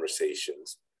these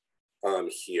conversations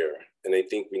here. And I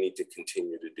think we need to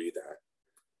continue to do that.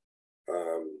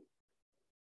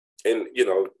 And, you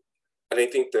know, and I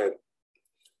think that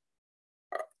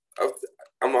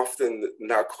I'm often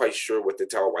not quite sure what to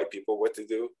tell white people what to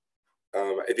do.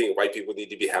 I think white people need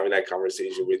to be having that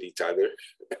conversation with each other,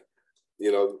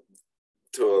 you know,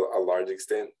 to a large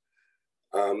extent.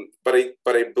 But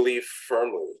I believe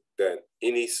firmly that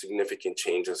any significant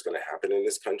change that's going to happen in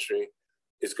this country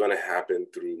is going to happen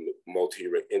through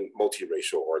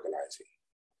multiracial organizing.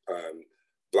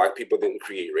 Black people didn't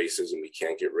create racism; we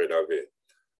can't get rid of it.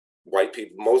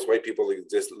 Most white people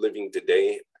just living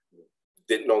today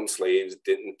didn't own slaves,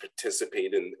 didn't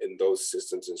participate in those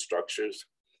systems and structures,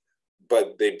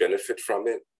 but they benefit from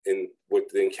it, and what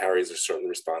then carries a certain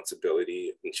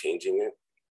responsibility in changing it.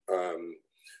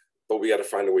 But we got to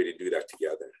find a way to do that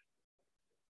together.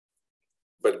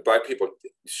 But Black people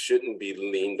shouldn't be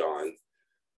leaned on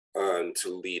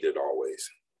to lead it always.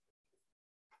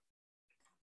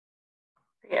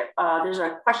 Yeah, there's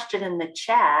a question in the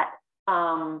chat,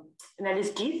 and that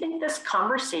is, do you think this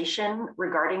conversation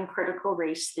regarding critical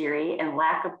race theory and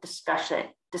lack of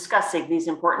discussing these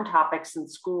important topics in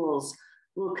schools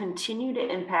will continue to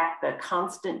impact the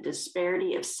constant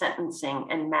disparity of sentencing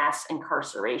and mass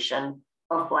incarceration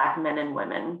of Black men and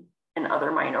women and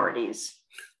other minorities?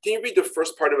 Can you read the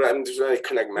first part of it? I'm just going to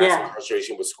connect mass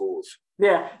incarceration with schools.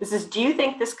 Yeah, this is, do you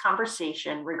think this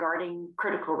conversation regarding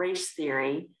critical race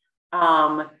theory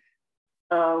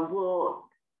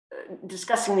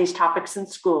discussing these topics in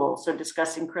school, so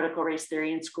discussing critical race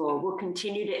theory in school, will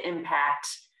continue to impact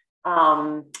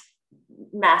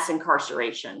mass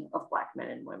incarceration of Black men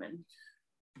and women?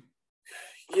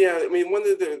 Yeah, I mean, one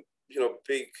of the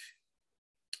big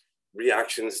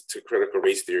reactions to critical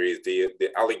race theory is the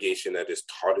allegation that it's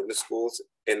taught in the schools,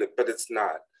 but it's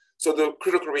not. So the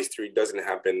critical race theory doesn't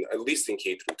happen, at least in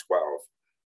K through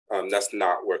 12. That's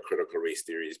not where critical race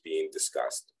theory is being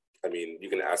discussed. I mean, you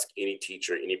can ask any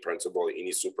teacher, any principal,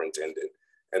 any superintendent,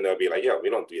 and they'll be like, yeah, we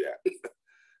don't do that.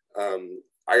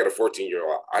 I got a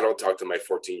 14-year-old. I don't talk to my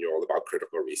 14-year-old about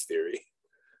critical race theory.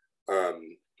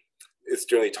 It's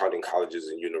generally taught in colleges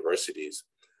and universities.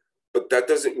 But that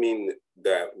doesn't mean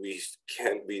that we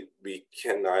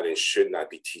cannot and should not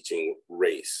be teaching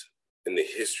race and the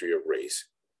history of race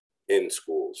in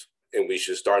schools. And we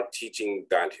should start teaching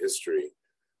that history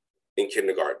in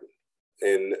kindergarten,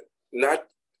 and not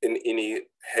in any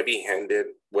heavy-handed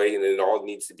way, and it all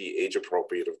needs to be age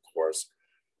appropriate, of course.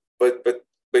 But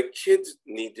kids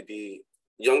need to be,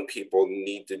 young people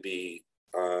need to be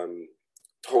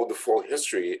told the full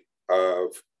history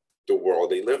of the world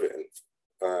they live in.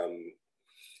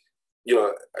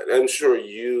 I'm sure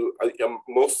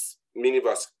many of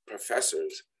us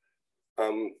professors,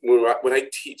 when I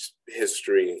teach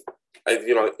history,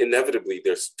 inevitably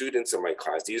there's students in my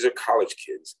class, these are college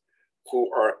kids,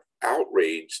 who are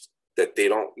outraged that they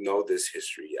don't know this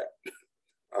history yet.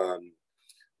 And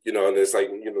it's like,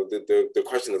 the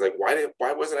question is like,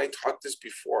 why wasn't I taught this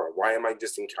before? Why am I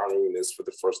just encountering this for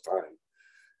the first time?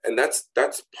 And that's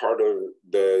part of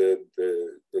the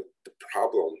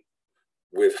problem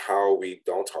with how we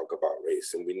don't talk about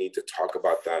race. And we need to talk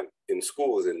about that in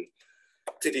schools. And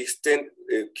to the extent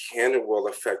it can and will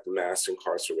affect mass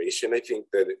incarceration, I think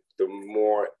that the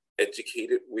more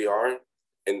educated we are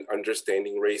in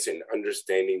understanding race and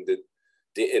understanding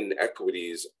the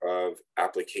inequities of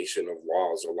application of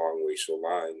laws along racial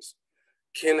lines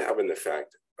can have an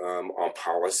effect on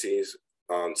policies,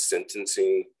 on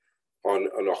sentencing, on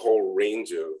a whole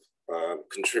range of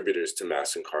contributors to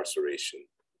mass incarceration.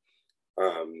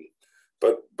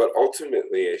 But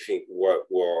ultimately, I think what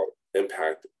will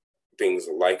impact things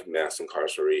like mass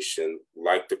incarceration,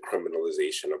 like the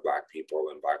criminalization of Black people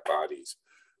and Black bodies,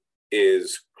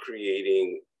 is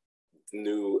creating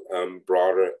new,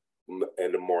 broader,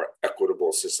 and a more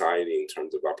equitable society in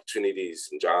terms of opportunities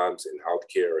and jobs and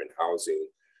healthcare and housing,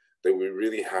 that we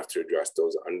really have to address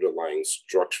those underlying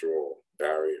structural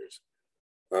barriers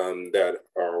that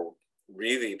are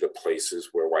really the places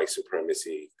where white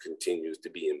supremacy continues to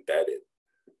be embedded,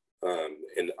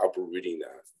 and uprooting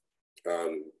that.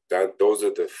 Those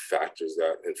are the factors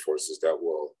and forces that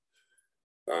will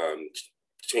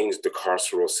change the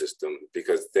carceral system,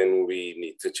 because then we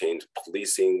need to change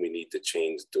policing, we need to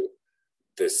change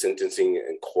the sentencing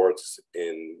and courts,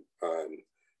 and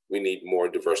we need more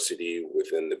diversity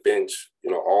within the bench.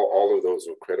 All of those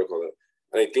are critical.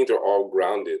 And I think they're all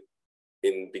grounded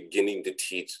in beginning to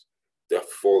teach the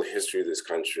full history of this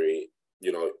country,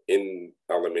 you know, in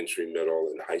elementary, middle,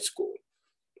 and high school.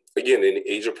 Again, in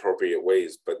age-appropriate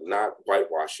ways, but not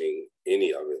whitewashing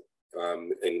any of it.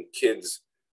 And kids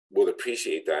will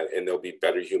appreciate that, and they'll be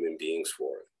better human beings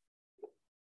for it.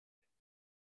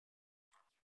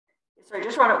 So I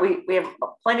just want to, we have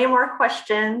plenty more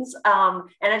questions. And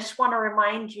I just want to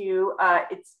remind you,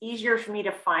 it's easier for me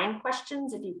to find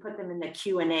questions if you put them in the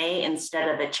Q&A instead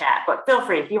of the chat, but feel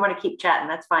free if you want to keep chatting,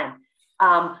 that's fine.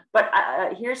 But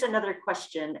here's another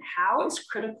question. How is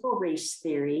critical race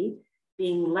theory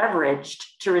being leveraged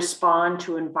to respond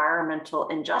to environmental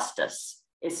injustice?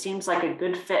 It seems like a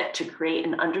good fit to create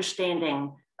an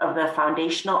understanding of the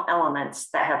foundational elements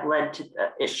that have led to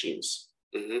the issues.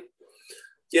 Mm-hmm.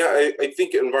 Yeah, I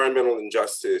think environmental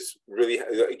injustice really,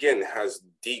 again, has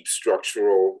deep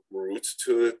structural roots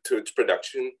to its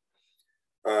production.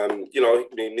 You know,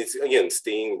 I mean, it's, again,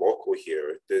 staying local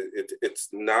here, it's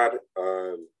not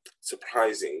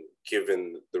surprising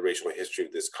given the racial history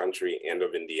of this country and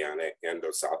of Indiana and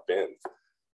of South Bend,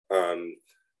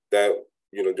 that,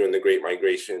 you know, during the Great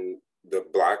Migration, the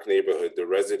Black neighborhood, the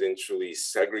residentially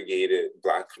segregated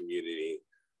Black community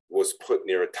was put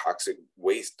near a toxic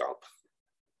waste dump.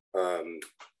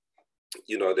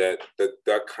 You know,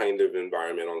 that kind of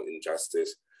environmental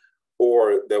injustice,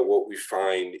 or that what we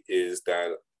find is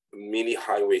that many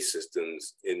highway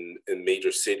systems in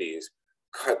major cities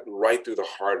cut right through the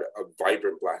heart of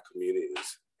vibrant Black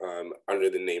communities under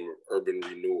the name of urban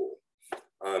renewal,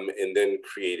 and then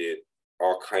created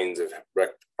all kinds of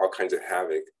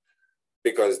havoc,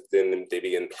 because then they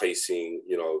begin placing,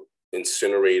 you know,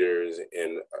 incinerators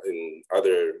and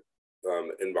other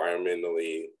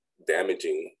environmentally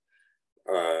damaging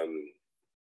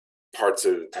parts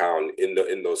of town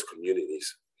in those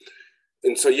communities.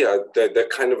 And so, yeah, that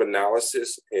kind of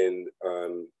analysis and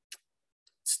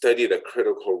study that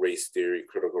critical race theory,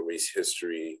 critical race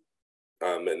history,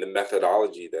 and the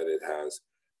methodology that it has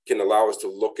can allow us to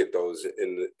look at those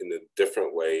in a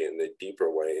different way, in a deeper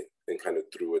way, and kind of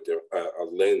through a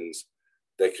lens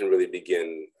that can really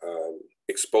begin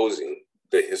exposing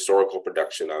the historical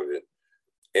production of it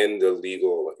and the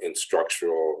legal and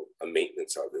structural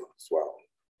maintenance of it as well.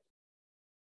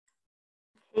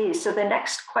 Okay, so the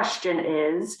next question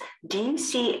is, do you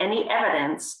see any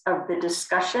evidence of the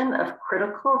discussion of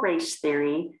critical race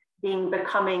theory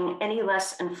becoming any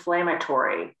less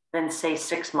inflammatory than, say,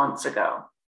 6 months ago?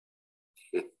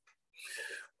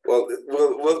 Well,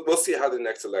 we'll see how the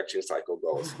next election cycle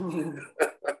goes.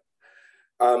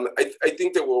 I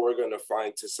think that what we're going to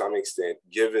find, to some extent,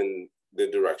 given the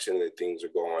direction that things are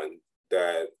going,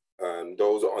 that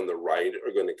those on the right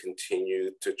are going to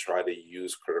continue to try to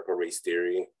use critical race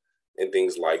theory and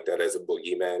things like that as a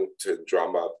boogeyman to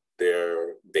drum up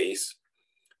their base.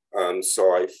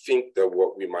 So I think that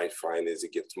what we might find is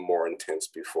it gets more intense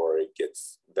before it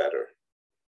gets better,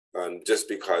 just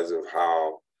because of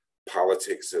how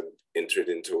politics have entered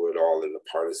into it all, and the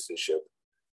partisanship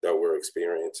that we're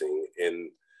experiencing.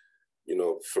 And, you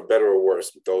know, for better or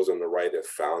worse, those on the right have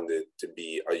found it to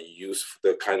be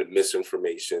the kind of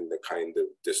misinformation, the kind of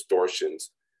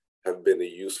distortions have been a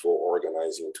useful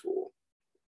organizing tool.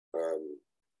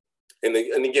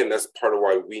 And again, that's part of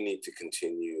why we need to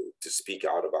continue to speak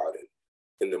out about it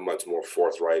in a much more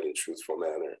forthright and truthful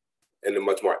manner, and a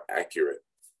much more accurate,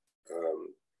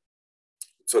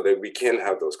 so that we can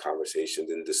have those conversations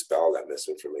and dispel that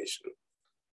misinformation.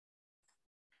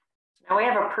 Now we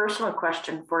have a personal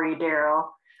question for you, Darryl.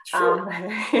 Sure.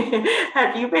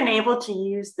 Have you been able to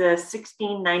use the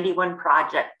 1691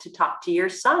 Project to talk to your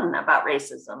son about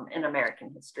racism in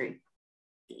American history?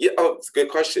 Yeah, oh, it's a good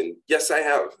question. Yes, I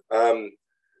have.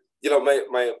 You know,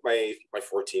 my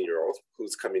 14-year-old,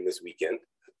 who's coming this weekend,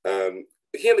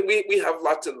 we have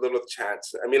lots of little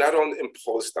chats. I mean, I don't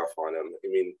impose stuff on him. I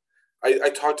mean, I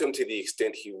talk to him to the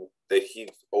extent that he's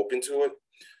open to it,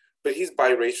 but he's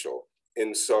biracial.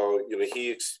 And so, you know,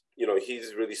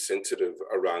 he's really sensitive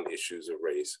around issues of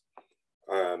race.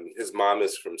 His mom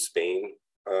is from Spain.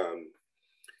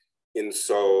 And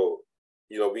so,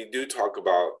 you know, we do talk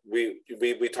about, we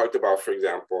talked about, for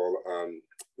example,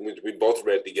 we both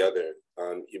read together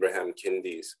Ibram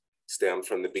Kendi's Stamped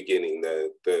from the Beginning,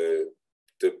 the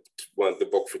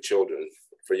book for children,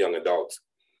 for young adults.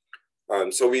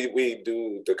 So we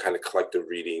do the kind of collective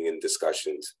reading and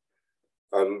discussions.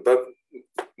 But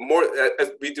more,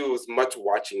 as we do as much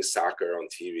watching soccer on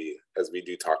TV as we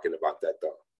do talking about that,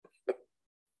 though.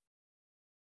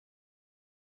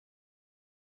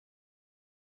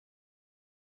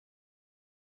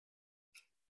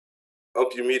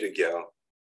 Hope you meet it, Gail.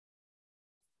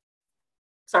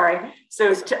 Sorry.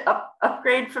 So to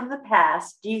upgrade from the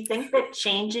past, do you think that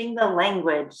changing the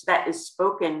language that is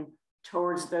spoken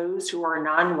towards those who are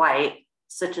non-white,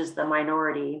 such as the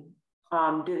minority,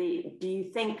 do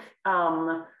you think,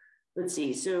 let's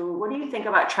see, so what do you think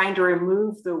about trying to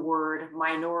remove the word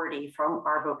minority from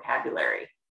our vocabulary?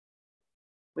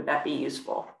 Would that be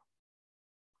useful?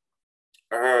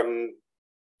 I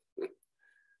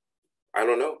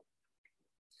don't know.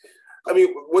 I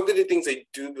mean, one of the things I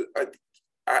do,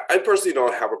 I personally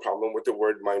don't have a problem with the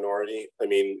word minority. I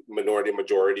mean, minority,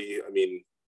 majority. I mean,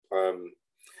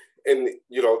 and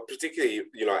particularly,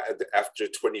 after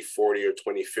 2040 or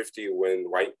 2050, when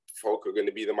white folk are going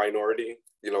to be the minority,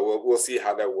 we'll see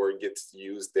how that word gets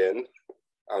used then,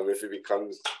 if it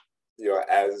becomes,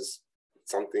 as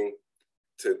something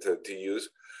to use.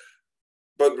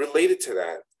 But related to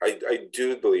that, I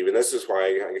do believe, and this is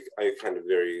why I kind of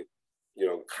very,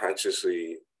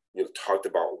 consciously, talked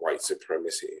about white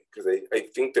supremacy, because I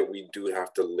think that we do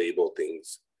have to label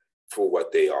things for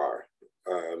what they are,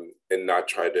 and not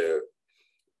try to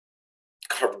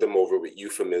cover them over with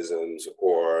euphemisms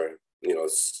or,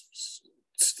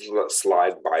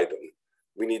 slide by them.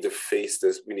 We need to face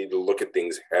this. We need to look at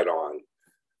things head on,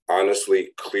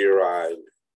 honestly, clear-eyed,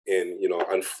 and,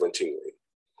 unflinchingly,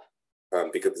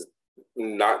 because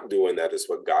not doing that is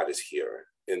what got us here.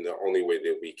 And the only way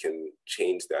that we can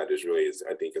change that is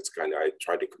I think it's kind of, I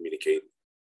try to communicate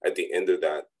at the end of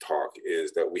that talk,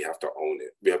 is that we have to own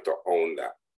it. We have to own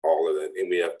that, all of it. And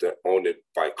we have to own it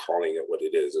by calling it what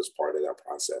it is as part of that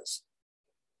process.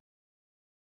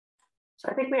 So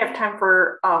I think we have time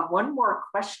for one more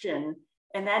question.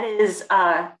 And that is,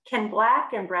 can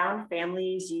Black and brown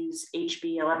families use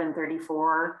HB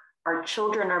 1134? Our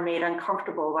children are made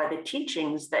uncomfortable by the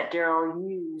teachings that Darryl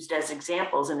used as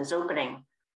examples in his opening.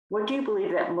 What do you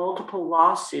believe that multiple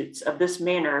lawsuits of this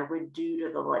manner would do to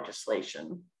the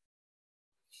legislation?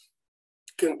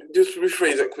 Can just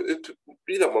rephrase it,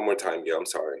 read that one more time, Gail, I'm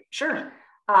sorry. Sure.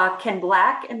 Can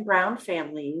Black and brown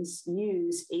families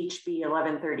use HB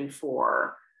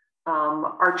 1134?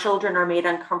 Our children are made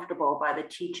uncomfortable by the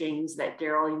teachings that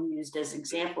Darryl used as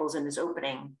examples in his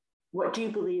opening. What do you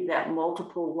believe that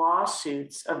multiple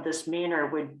lawsuits of this manner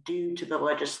would do to the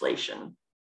legislation?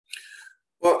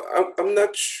 Well, I'm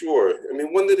not sure. I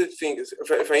mean, one of the things,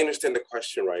 if I understand the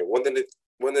question right, one of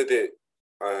the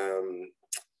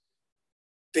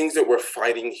things that we're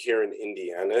fighting here in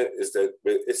Indiana is that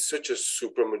it's such a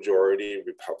super majority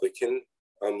Republican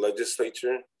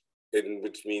legislature,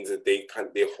 which means that they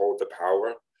hold the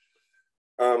power.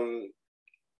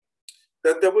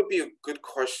 That would be a good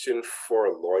question for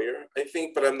a lawyer, I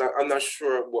think, but I'm not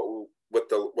sure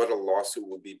what a lawsuit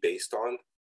would be based on.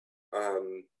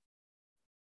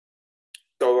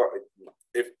 So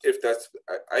if that's,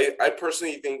 I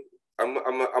personally think I'm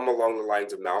along the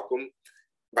lines of Malcolm,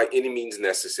 by any means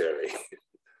necessary.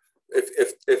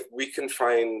 If we can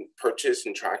find purchase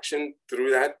and traction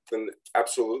through that, then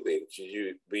absolutely,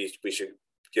 we should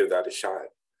give that a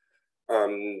shot.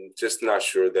 Just not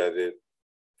sure that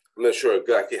I'm not sure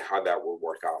exactly how that will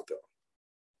work out, though.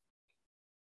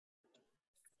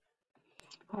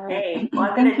 All right. Hey, well,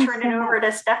 I'm going to turn it over to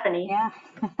Stephanie. Yeah,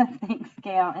 thanks,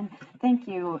 Gail. And thank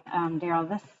you, Darryl.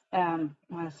 This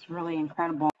was really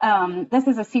incredible. This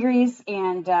is a series,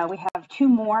 and we have two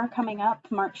more coming up,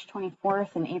 March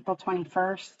 24th and April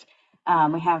 21st.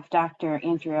 We have Dr.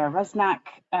 Andrea Rusnak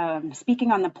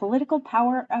speaking on the political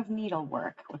power of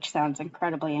needlework, which sounds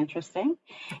incredibly interesting.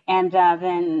 And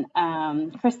then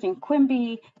Kristen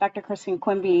Quimby, Dr. Kristen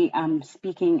Quimby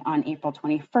speaking on April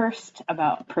 21st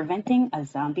about preventing a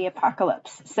zombie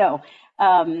apocalypse. So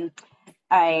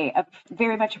I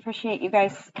very much appreciate you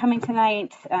guys coming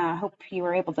tonight. Hope you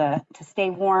were able to stay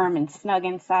warm and snug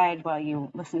inside while you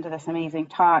listen to this amazing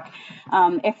talk.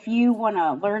 If you want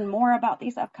to learn more about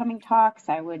these upcoming talks,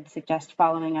 I would suggest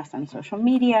following us on social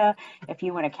media. If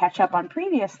you want to catch up on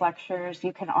previous lectures,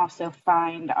 you can also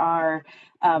find our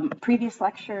previous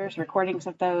lectures, recordings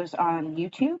of those on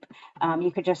YouTube.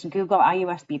 You could just Google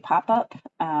IUSB pop-up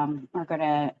or go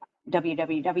to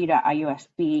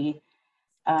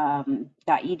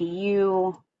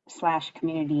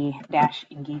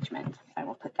www.usb.edu/community-engagement. I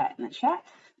will put that in the chat.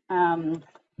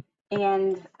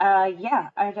 Yeah,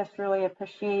 I just really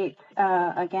appreciate,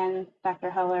 again,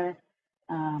 Dr. Heller,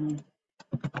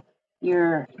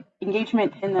 your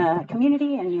engagement in the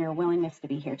community and your willingness to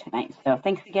be here tonight. So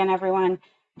thanks again, everyone.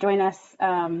 Join us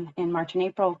in March and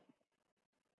April.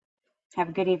 Have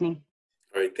a good evening.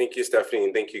 All right. Thank you, Stephanie,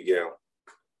 and thank you, Gail.